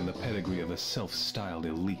pathetic than the pedigree of a self-styled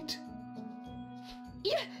elite.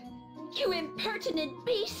 You impertinent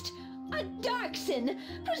beast! A Darkson!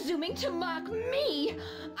 Presuming to mock me!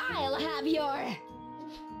 I'll have your...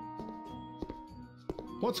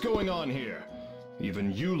 What's going on here?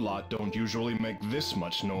 Even you lot don't usually make this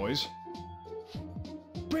much noise.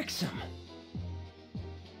 Brixham!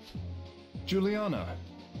 Juliana,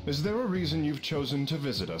 is there a reason you've chosen to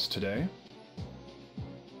visit us today?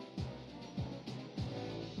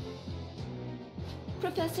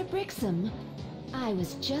 Professor Brixham, I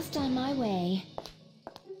was just on my way.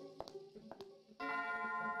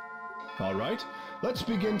 All right, let's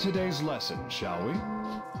begin today's lesson, shall we?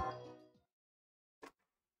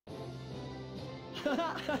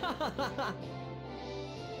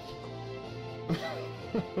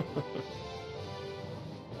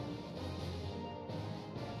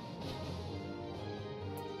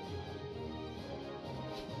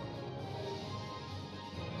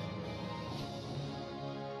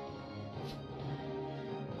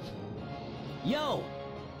 Yo!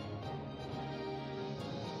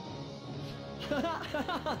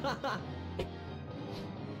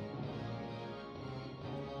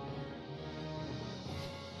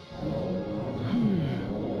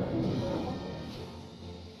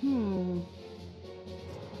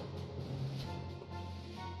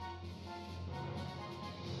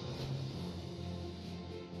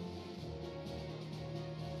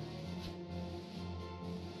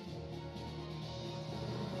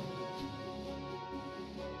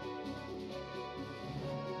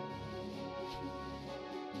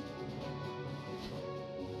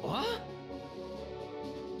 What?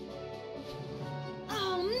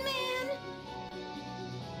 Oh man!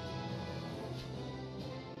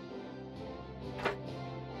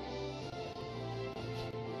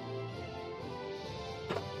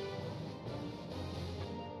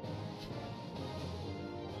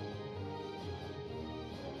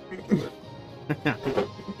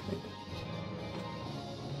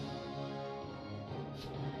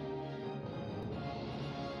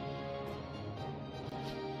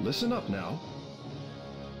 Listen up now.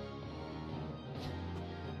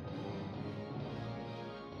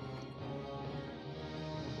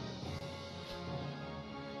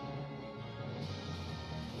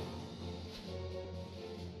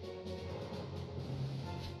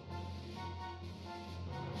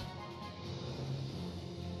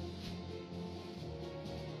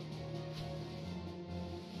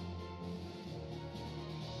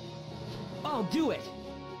 I'll do it!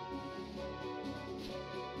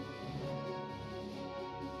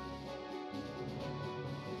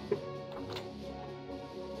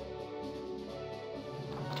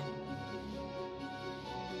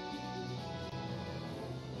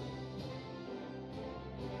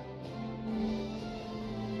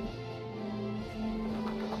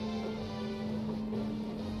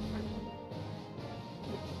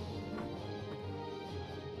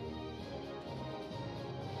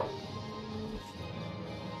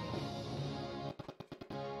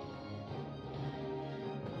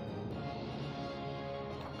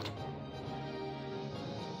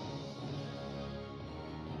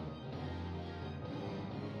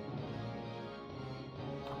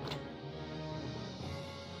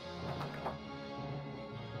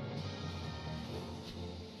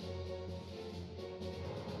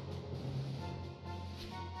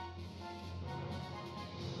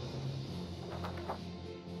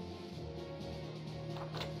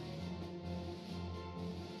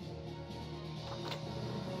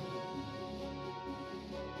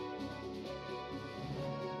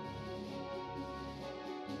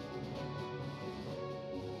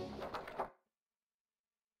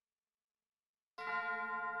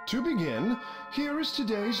 To begin, here is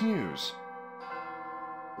today's news.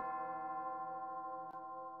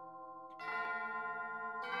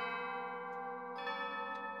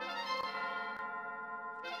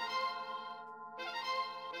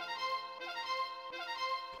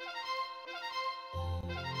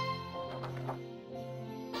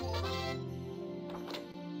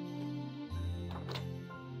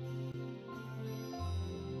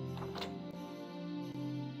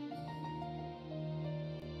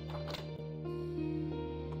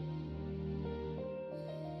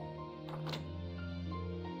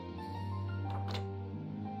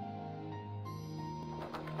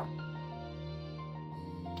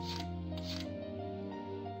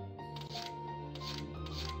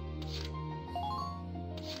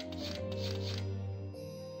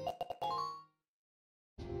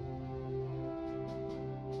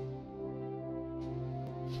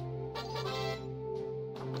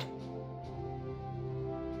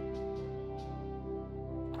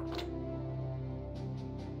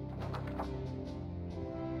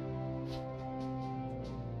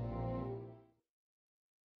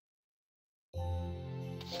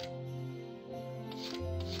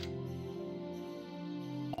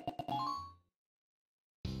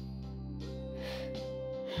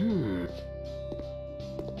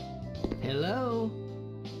 Hello?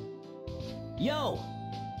 Yo!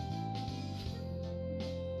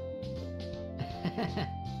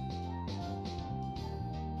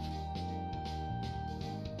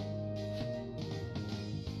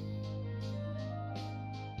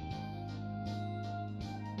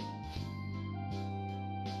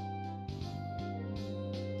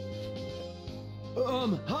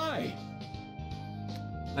 Hi!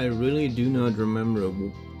 I really do not remember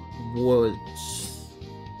what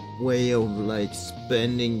way of like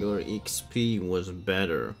spending your XP was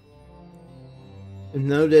better. And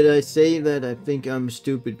now that I say that, I think I'm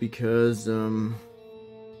stupid because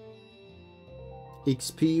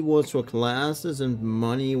XP was for classes and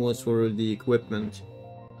money was for the equipment.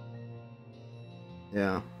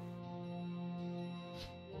 Yeah.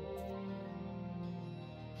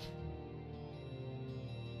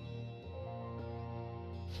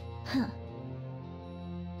 Huh.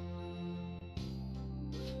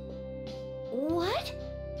 What?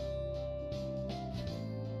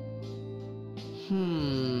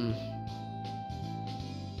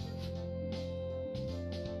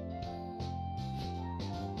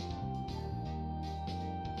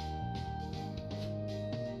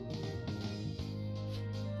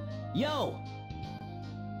 Yo!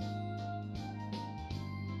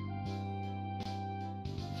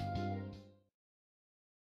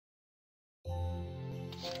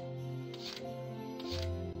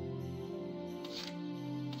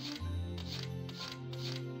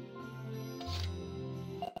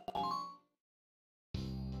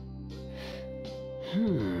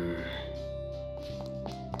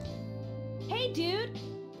 Hey, dude!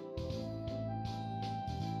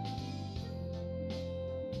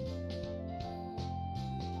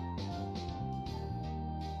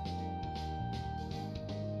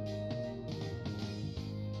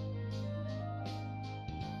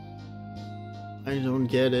 I don't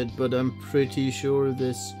get it, but I'm pretty sure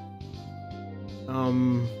this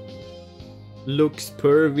looks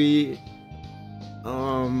pervy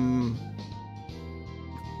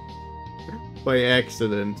by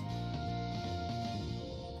accident,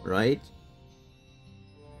 right?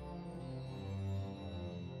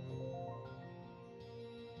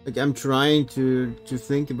 Like, I'm trying to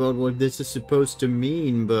think about what this is supposed to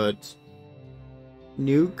mean, but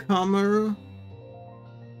newcomer?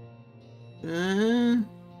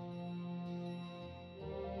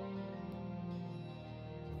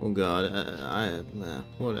 Oh god,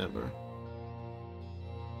 whatever.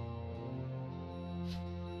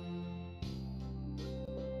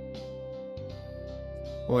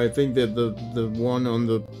 Oh, I think that the one on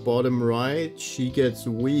the bottom right, she gets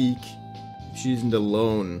weak if she isn't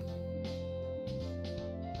alone.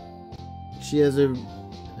 She has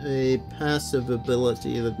a passive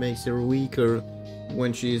ability that makes her weaker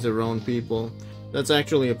when she's around people. That's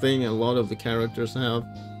actually a thing a lot of the characters have.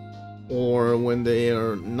 Or when they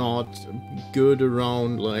are not good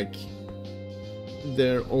around, like,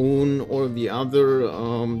 their own or the other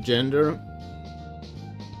gender.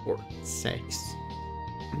 Or sex.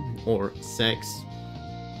 Or sex.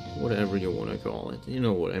 Whatever you want to call it. You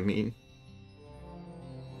know what I mean.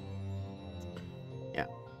 Yeah.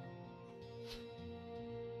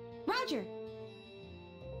 Roger!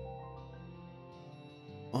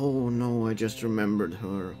 Oh no, I just remembered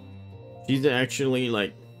her. She's actually,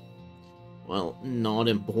 like, well, not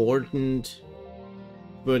important,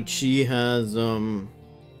 but she has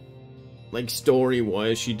like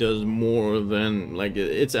story-wise, she does more than like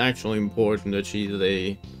it's actually important that she's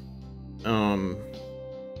a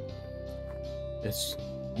it's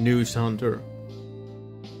news hunter.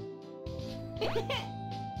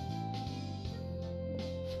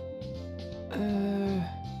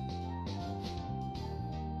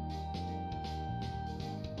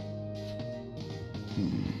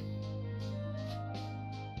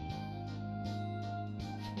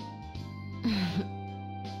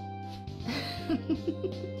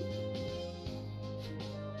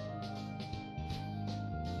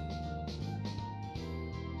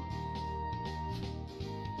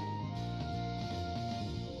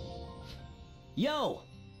 Yo!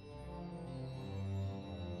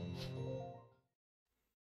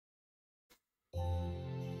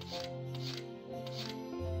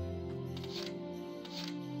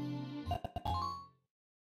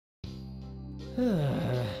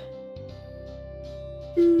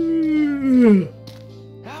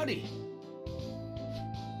 Howdy!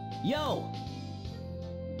 Yo!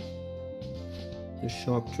 The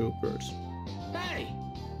shock troopers. Hey!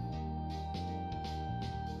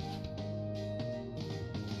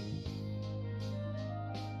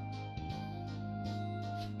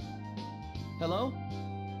 Hello?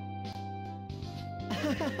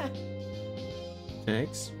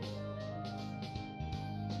 Thanks.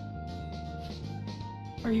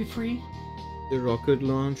 Are you free? The rocket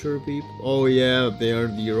launcher people? Oh yeah, they are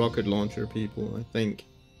the rocket launcher people, I think.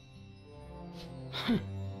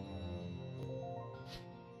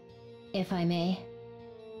 If I may.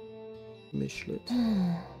 Mishlet.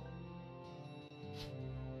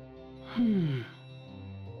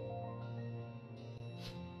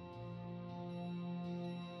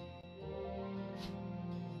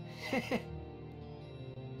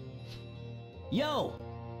 Yo!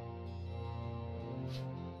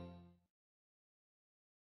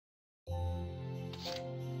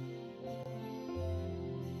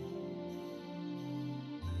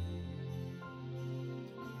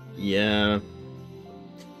 Yeah.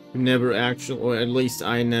 Never actually, or at least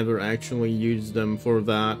I never actually used them for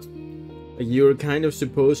that. Like, you're kind of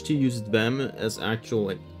supposed to use them as actual,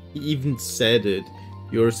 like, he even said it.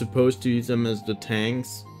 You're supposed to use them as the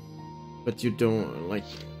tanks, but you don't, like,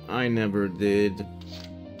 I never did.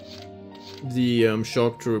 The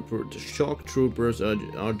shock troopers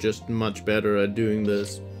are just much better at doing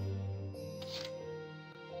this.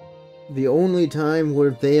 The only time where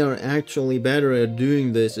they are actually better at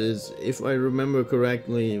doing this is, if I remember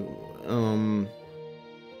correctly, when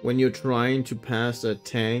you're trying to pass a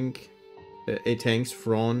tank, a tank's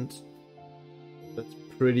front. That's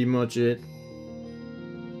pretty much it.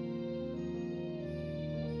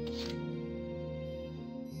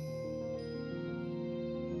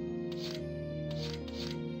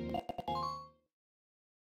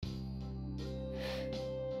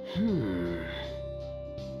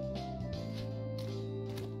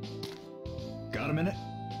 Got a minute?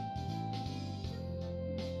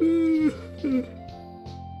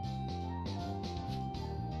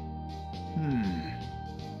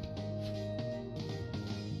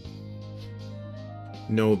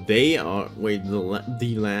 No, they are. Wait, the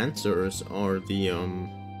Lancers are the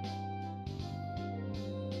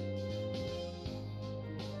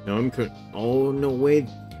No, oh no, wait.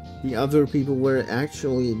 The other people were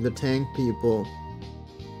actually the tank people.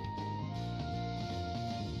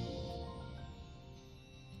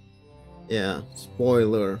 Yeah,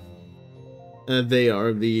 spoiler. They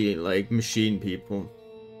are the, like, machine people.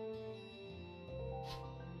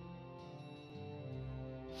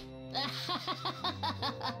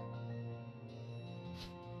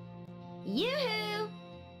 Yoo-hoo!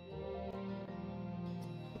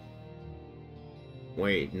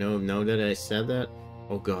 Wait, no, now that I said that?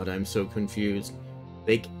 Oh god, I'm so confused.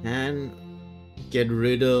 They can get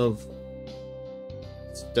rid of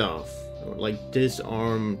stuff, or like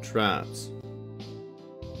disarm traps.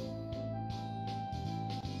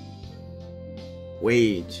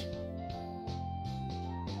 Wait.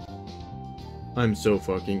 I'm so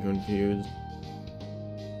fucking confused.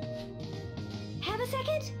 Have a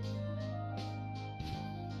second?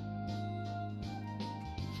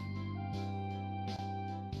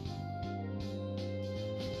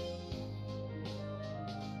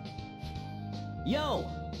 Yo!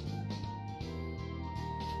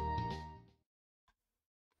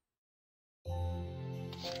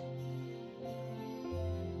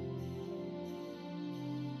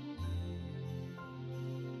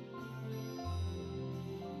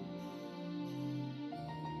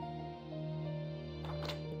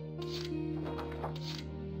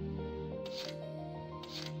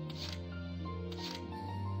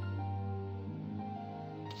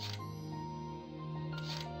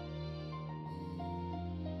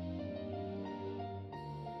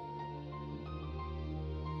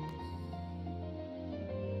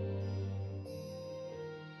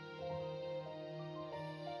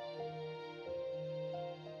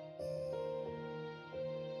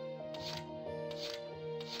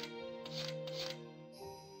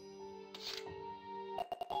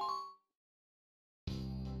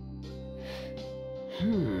 A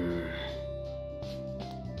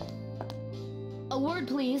word,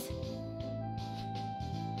 please.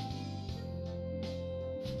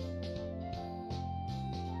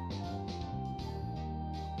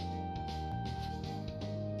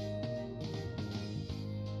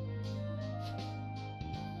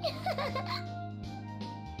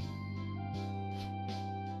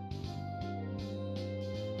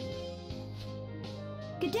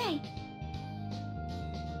 Good day.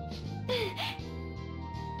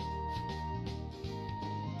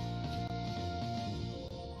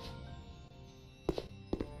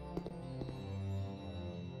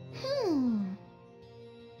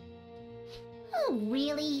 Oh,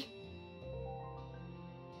 really?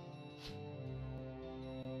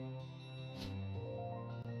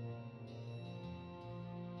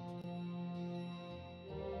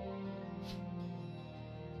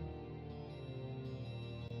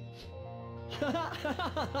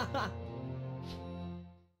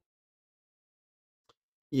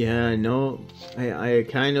 Yeah, no, I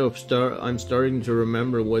kind of I'm starting to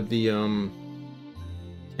remember what the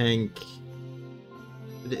tank.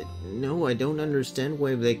 No, I don't understand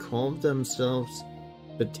why they called themselves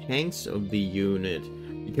the tanks of the unit,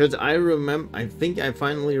 because I think I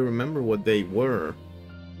finally remember what they were.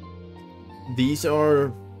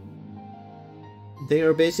 They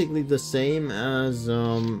are basically the same as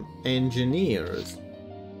engineers,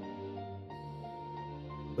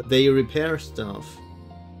 but they repair stuff.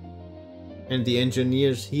 And the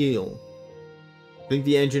engineers heal. I think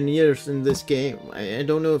the engineers in this game, I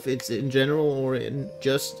don't know if it's in general or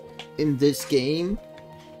just in this game,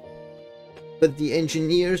 but the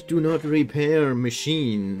engineers do not repair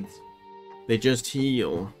machines. They just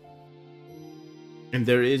heal. And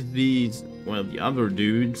there is these, well, the other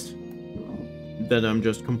dudes that I'm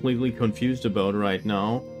just completely confused about right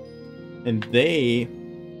now. And they,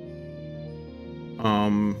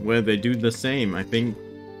 well, they do the same. I think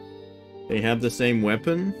they have the same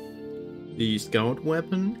weapon, the scout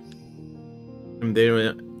weapon, and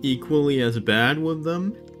they're equally as bad with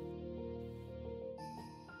them.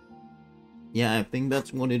 Yeah, I think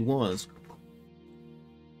that's what it was.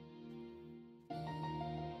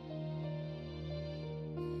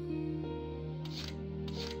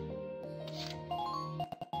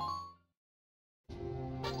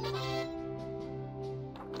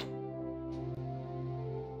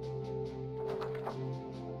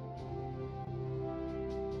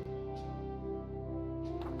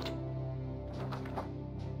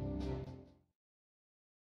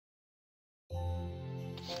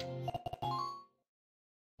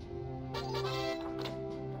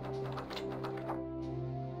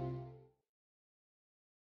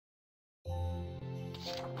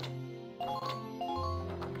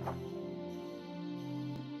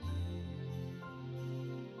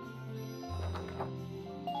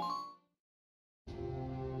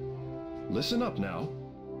 Listen up now.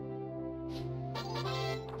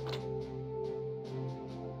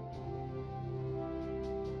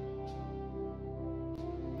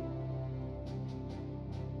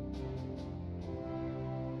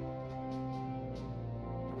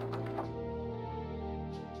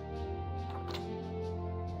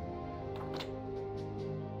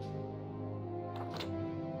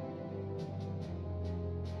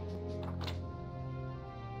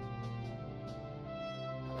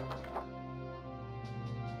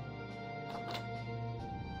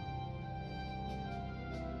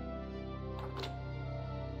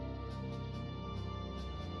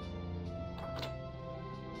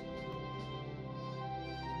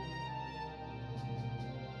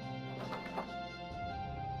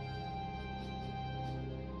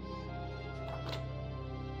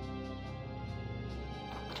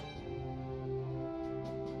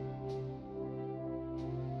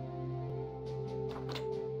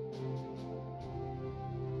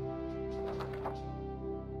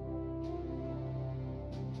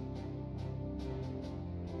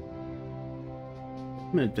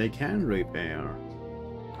 But they can repair.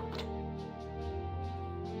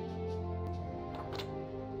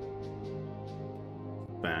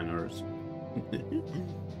 Banners.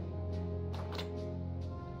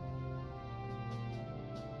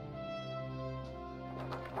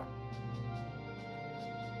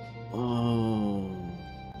 Oh.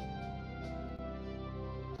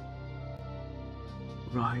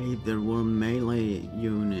 Right, there were melee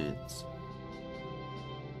units.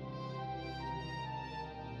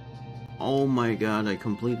 Oh my god, I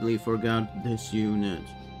completely forgot this unit.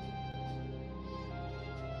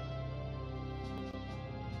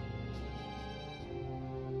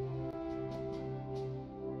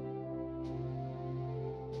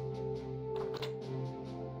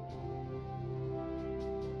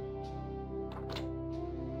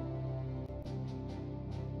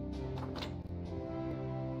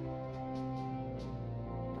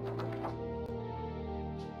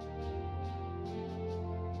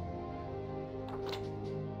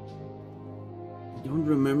 don't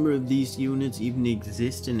remember if these units even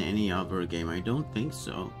exist in any other game. I don't think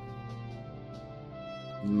so.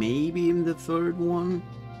 Maybe in the third one,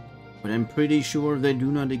 but I'm pretty sure they do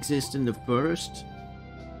not exist in the first,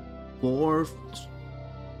 fourth,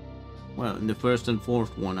 well, in the first and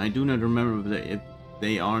fourth one. I do not remember if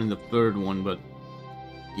they are in the third one, but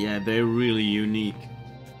yeah, they're really unique.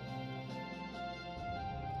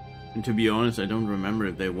 And to be honest, I don't remember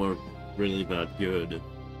if they were really that good.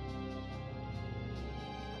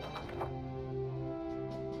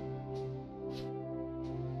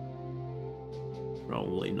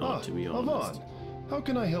 Probably not, to be honest. Avan, how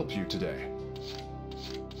can I help you today?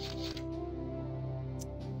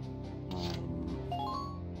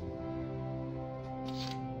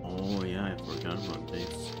 Oh yeah, I forgot about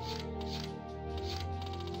this.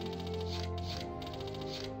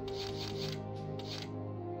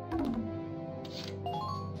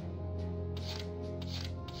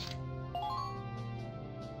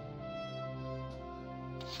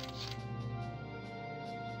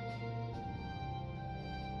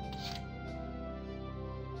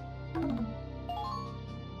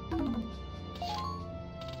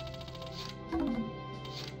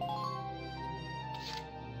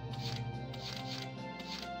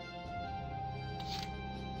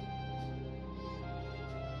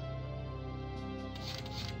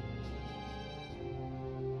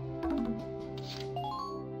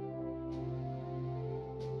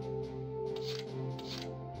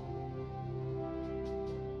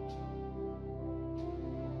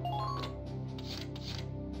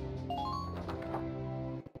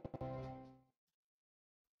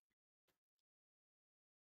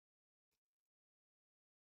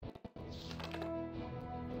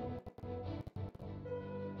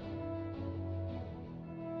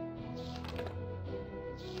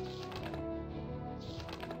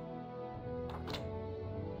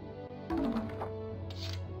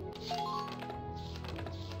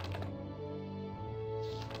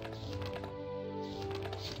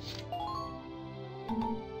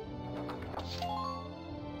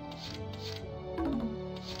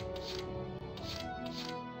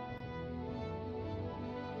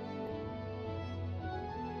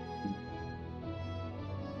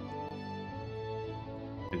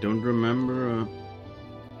 I don't remember.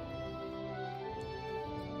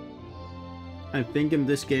 I think in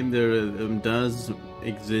this game there does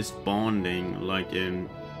exist bonding, like in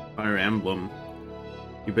Fire Emblem.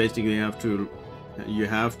 You basically have to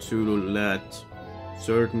let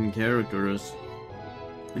certain characters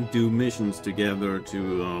do missions together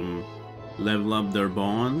to level up their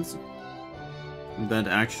bonds. That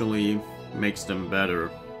actually makes them better.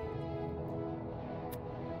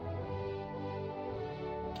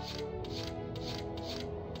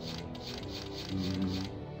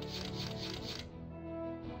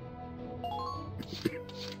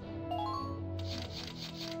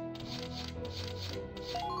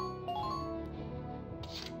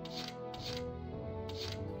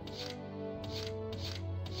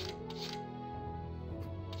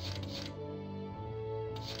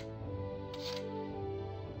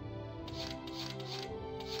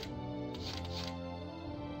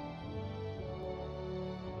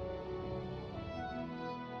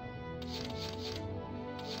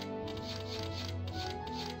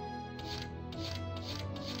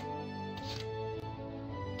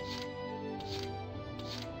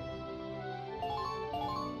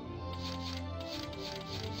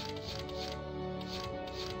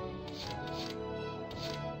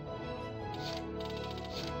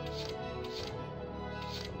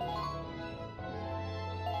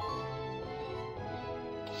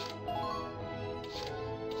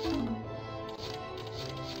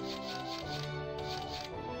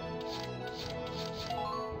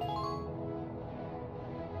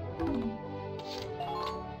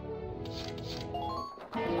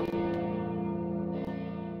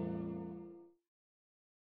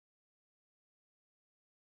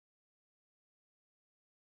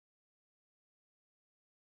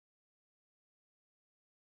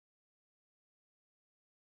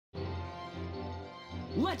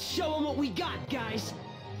 Let's show them what we got, guys!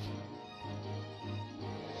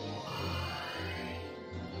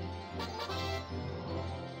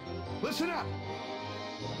 Listen up!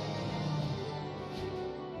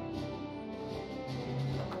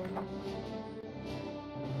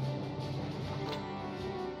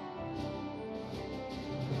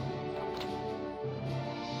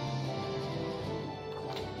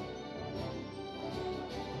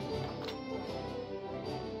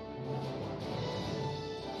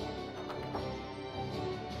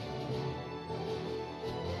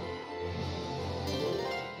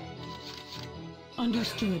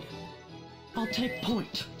 Understood. I'll take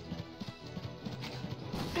point.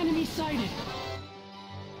 Enemy sighted.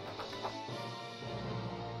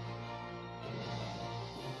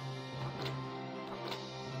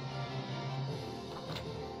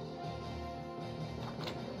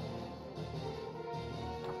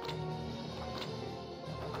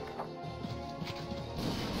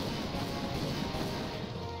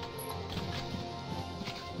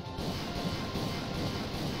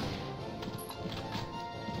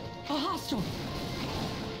 A hostile!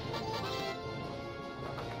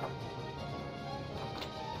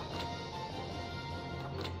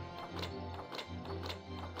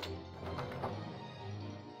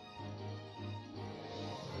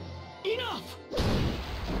 Enough!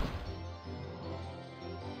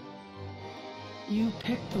 You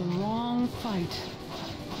picked the wrong fight.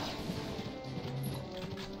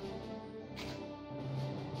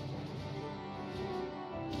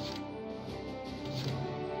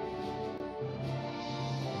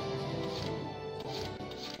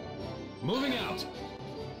 Moving out!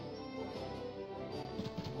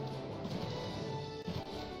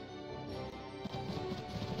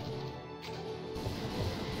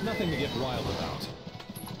 Nothing to get wild about.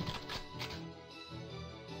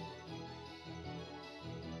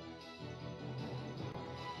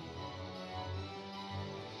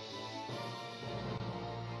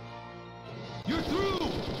 You're through!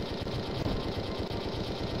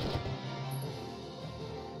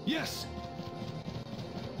 Yes!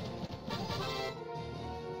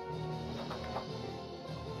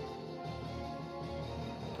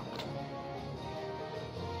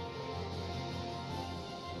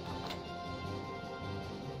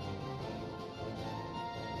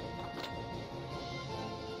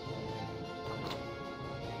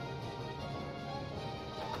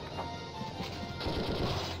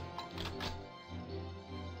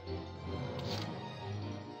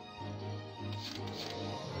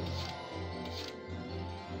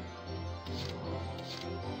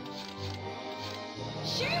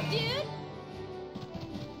 Sure, dude!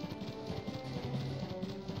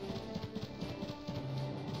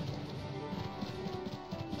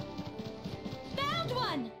 Found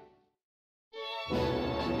one!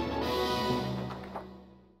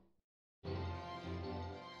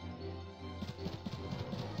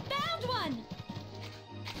 Found one!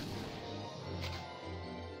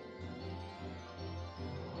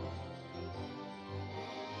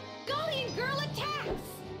 Guardian girl attacks!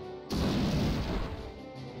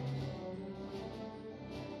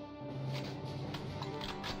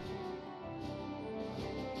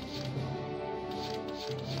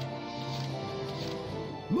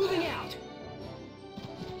 Moving out!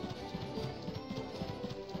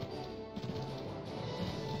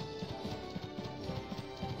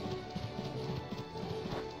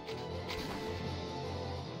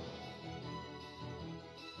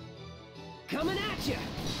 Coming at you!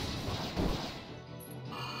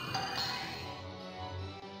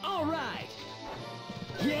 All right!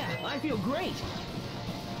 Yeah, I feel great!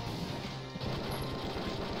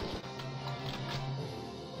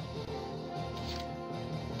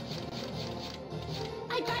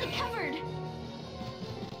 I got it covered!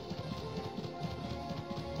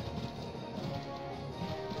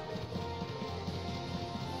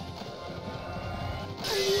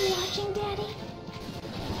 Are you watching, Daddy?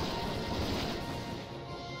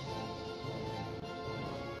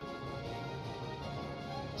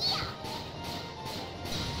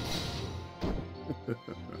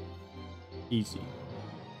 Easy.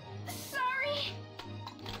 Sorry!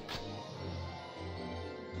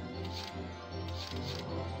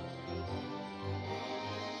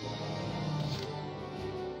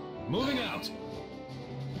 Moving out!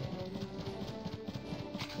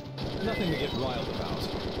 Nothing to get wild about.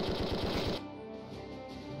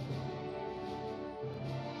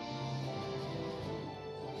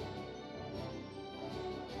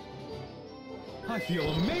 I feel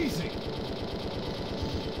amazing!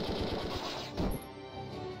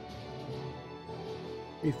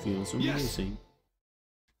 It feels Yes! amazing.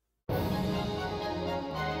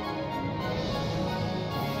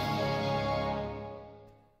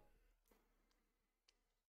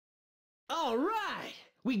 All right!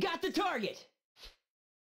 We got the target!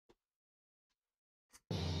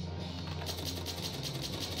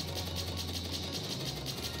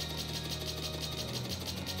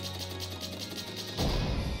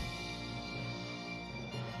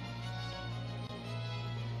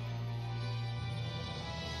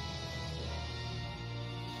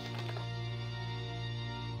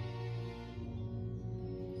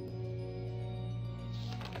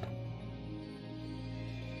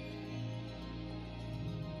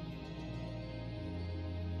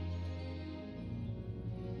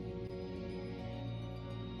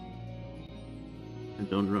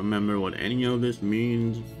 don't remember what any of this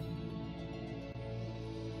means.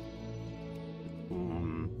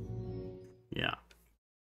 Yeah.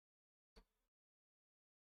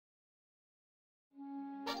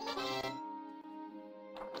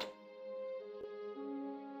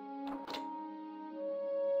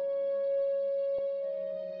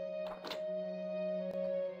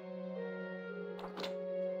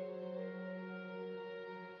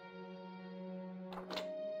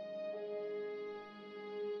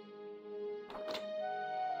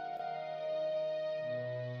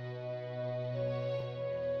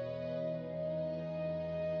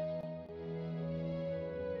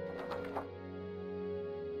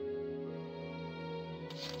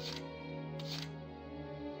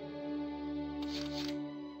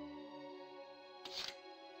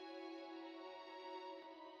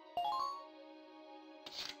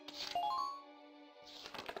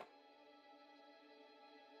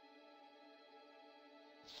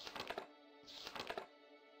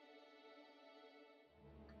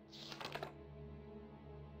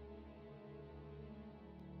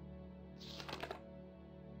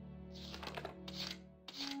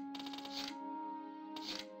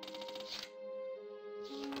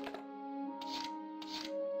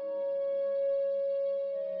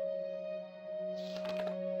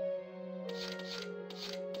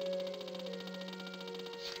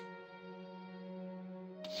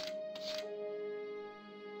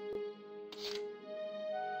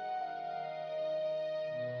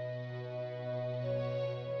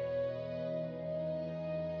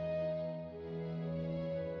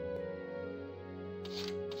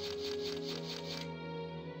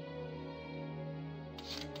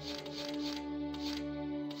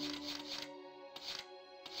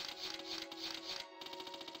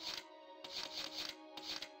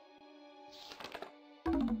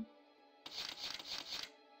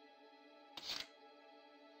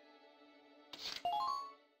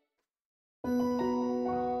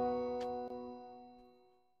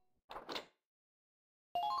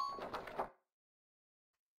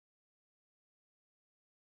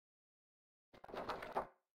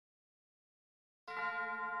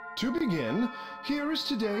 To begin, here is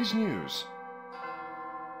today's news.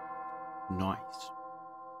 Nice.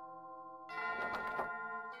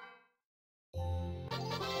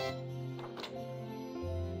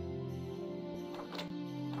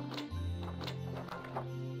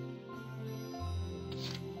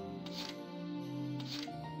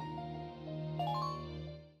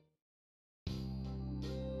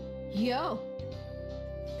 Yo!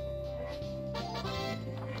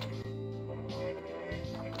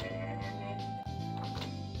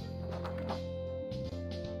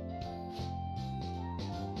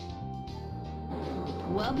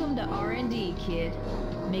 Welcome to R&D, kid.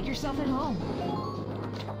 Make yourself at home.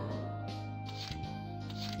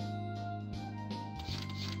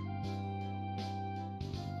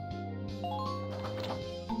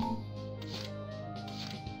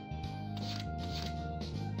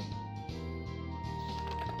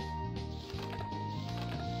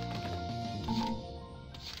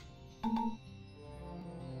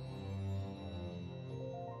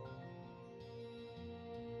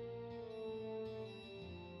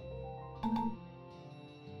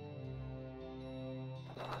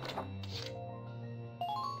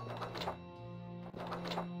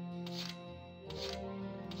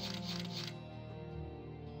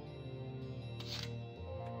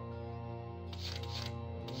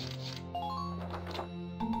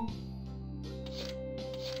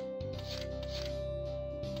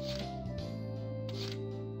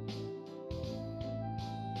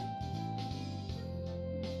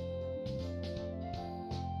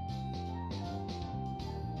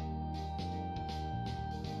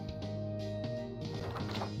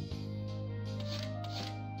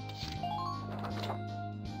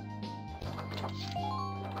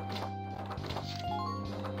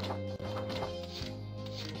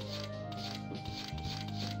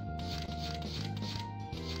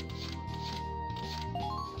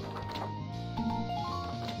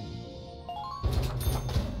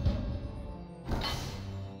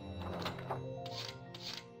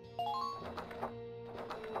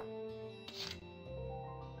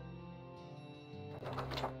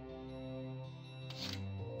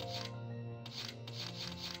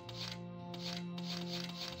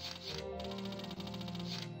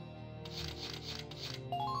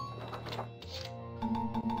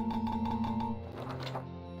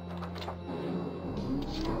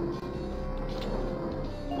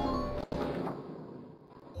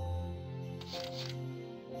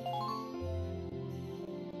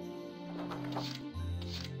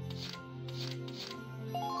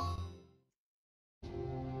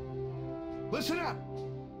 Listen up!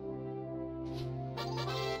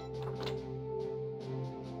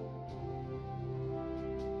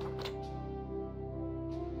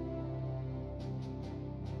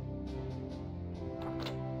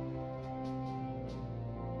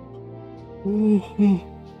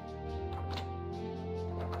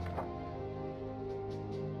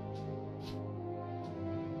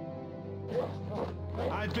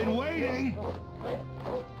 I've been waiting!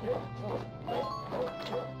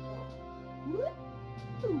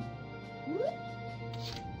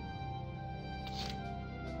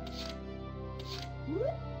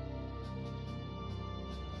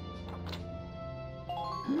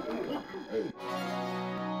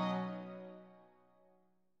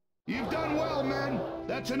 You've done well, men.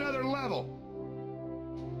 That's another level.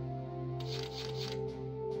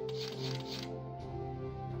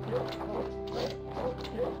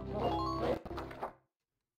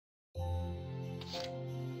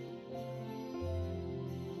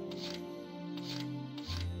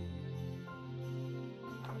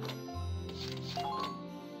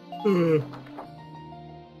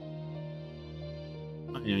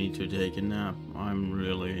 I need to take a nap. I'm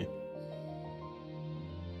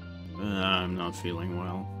not feeling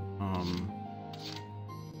well.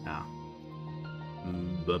 Yeah.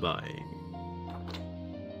 Bye-bye.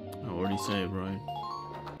 I already saved, right?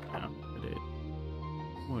 Yeah, I did.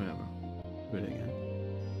 Whatever. Do it again.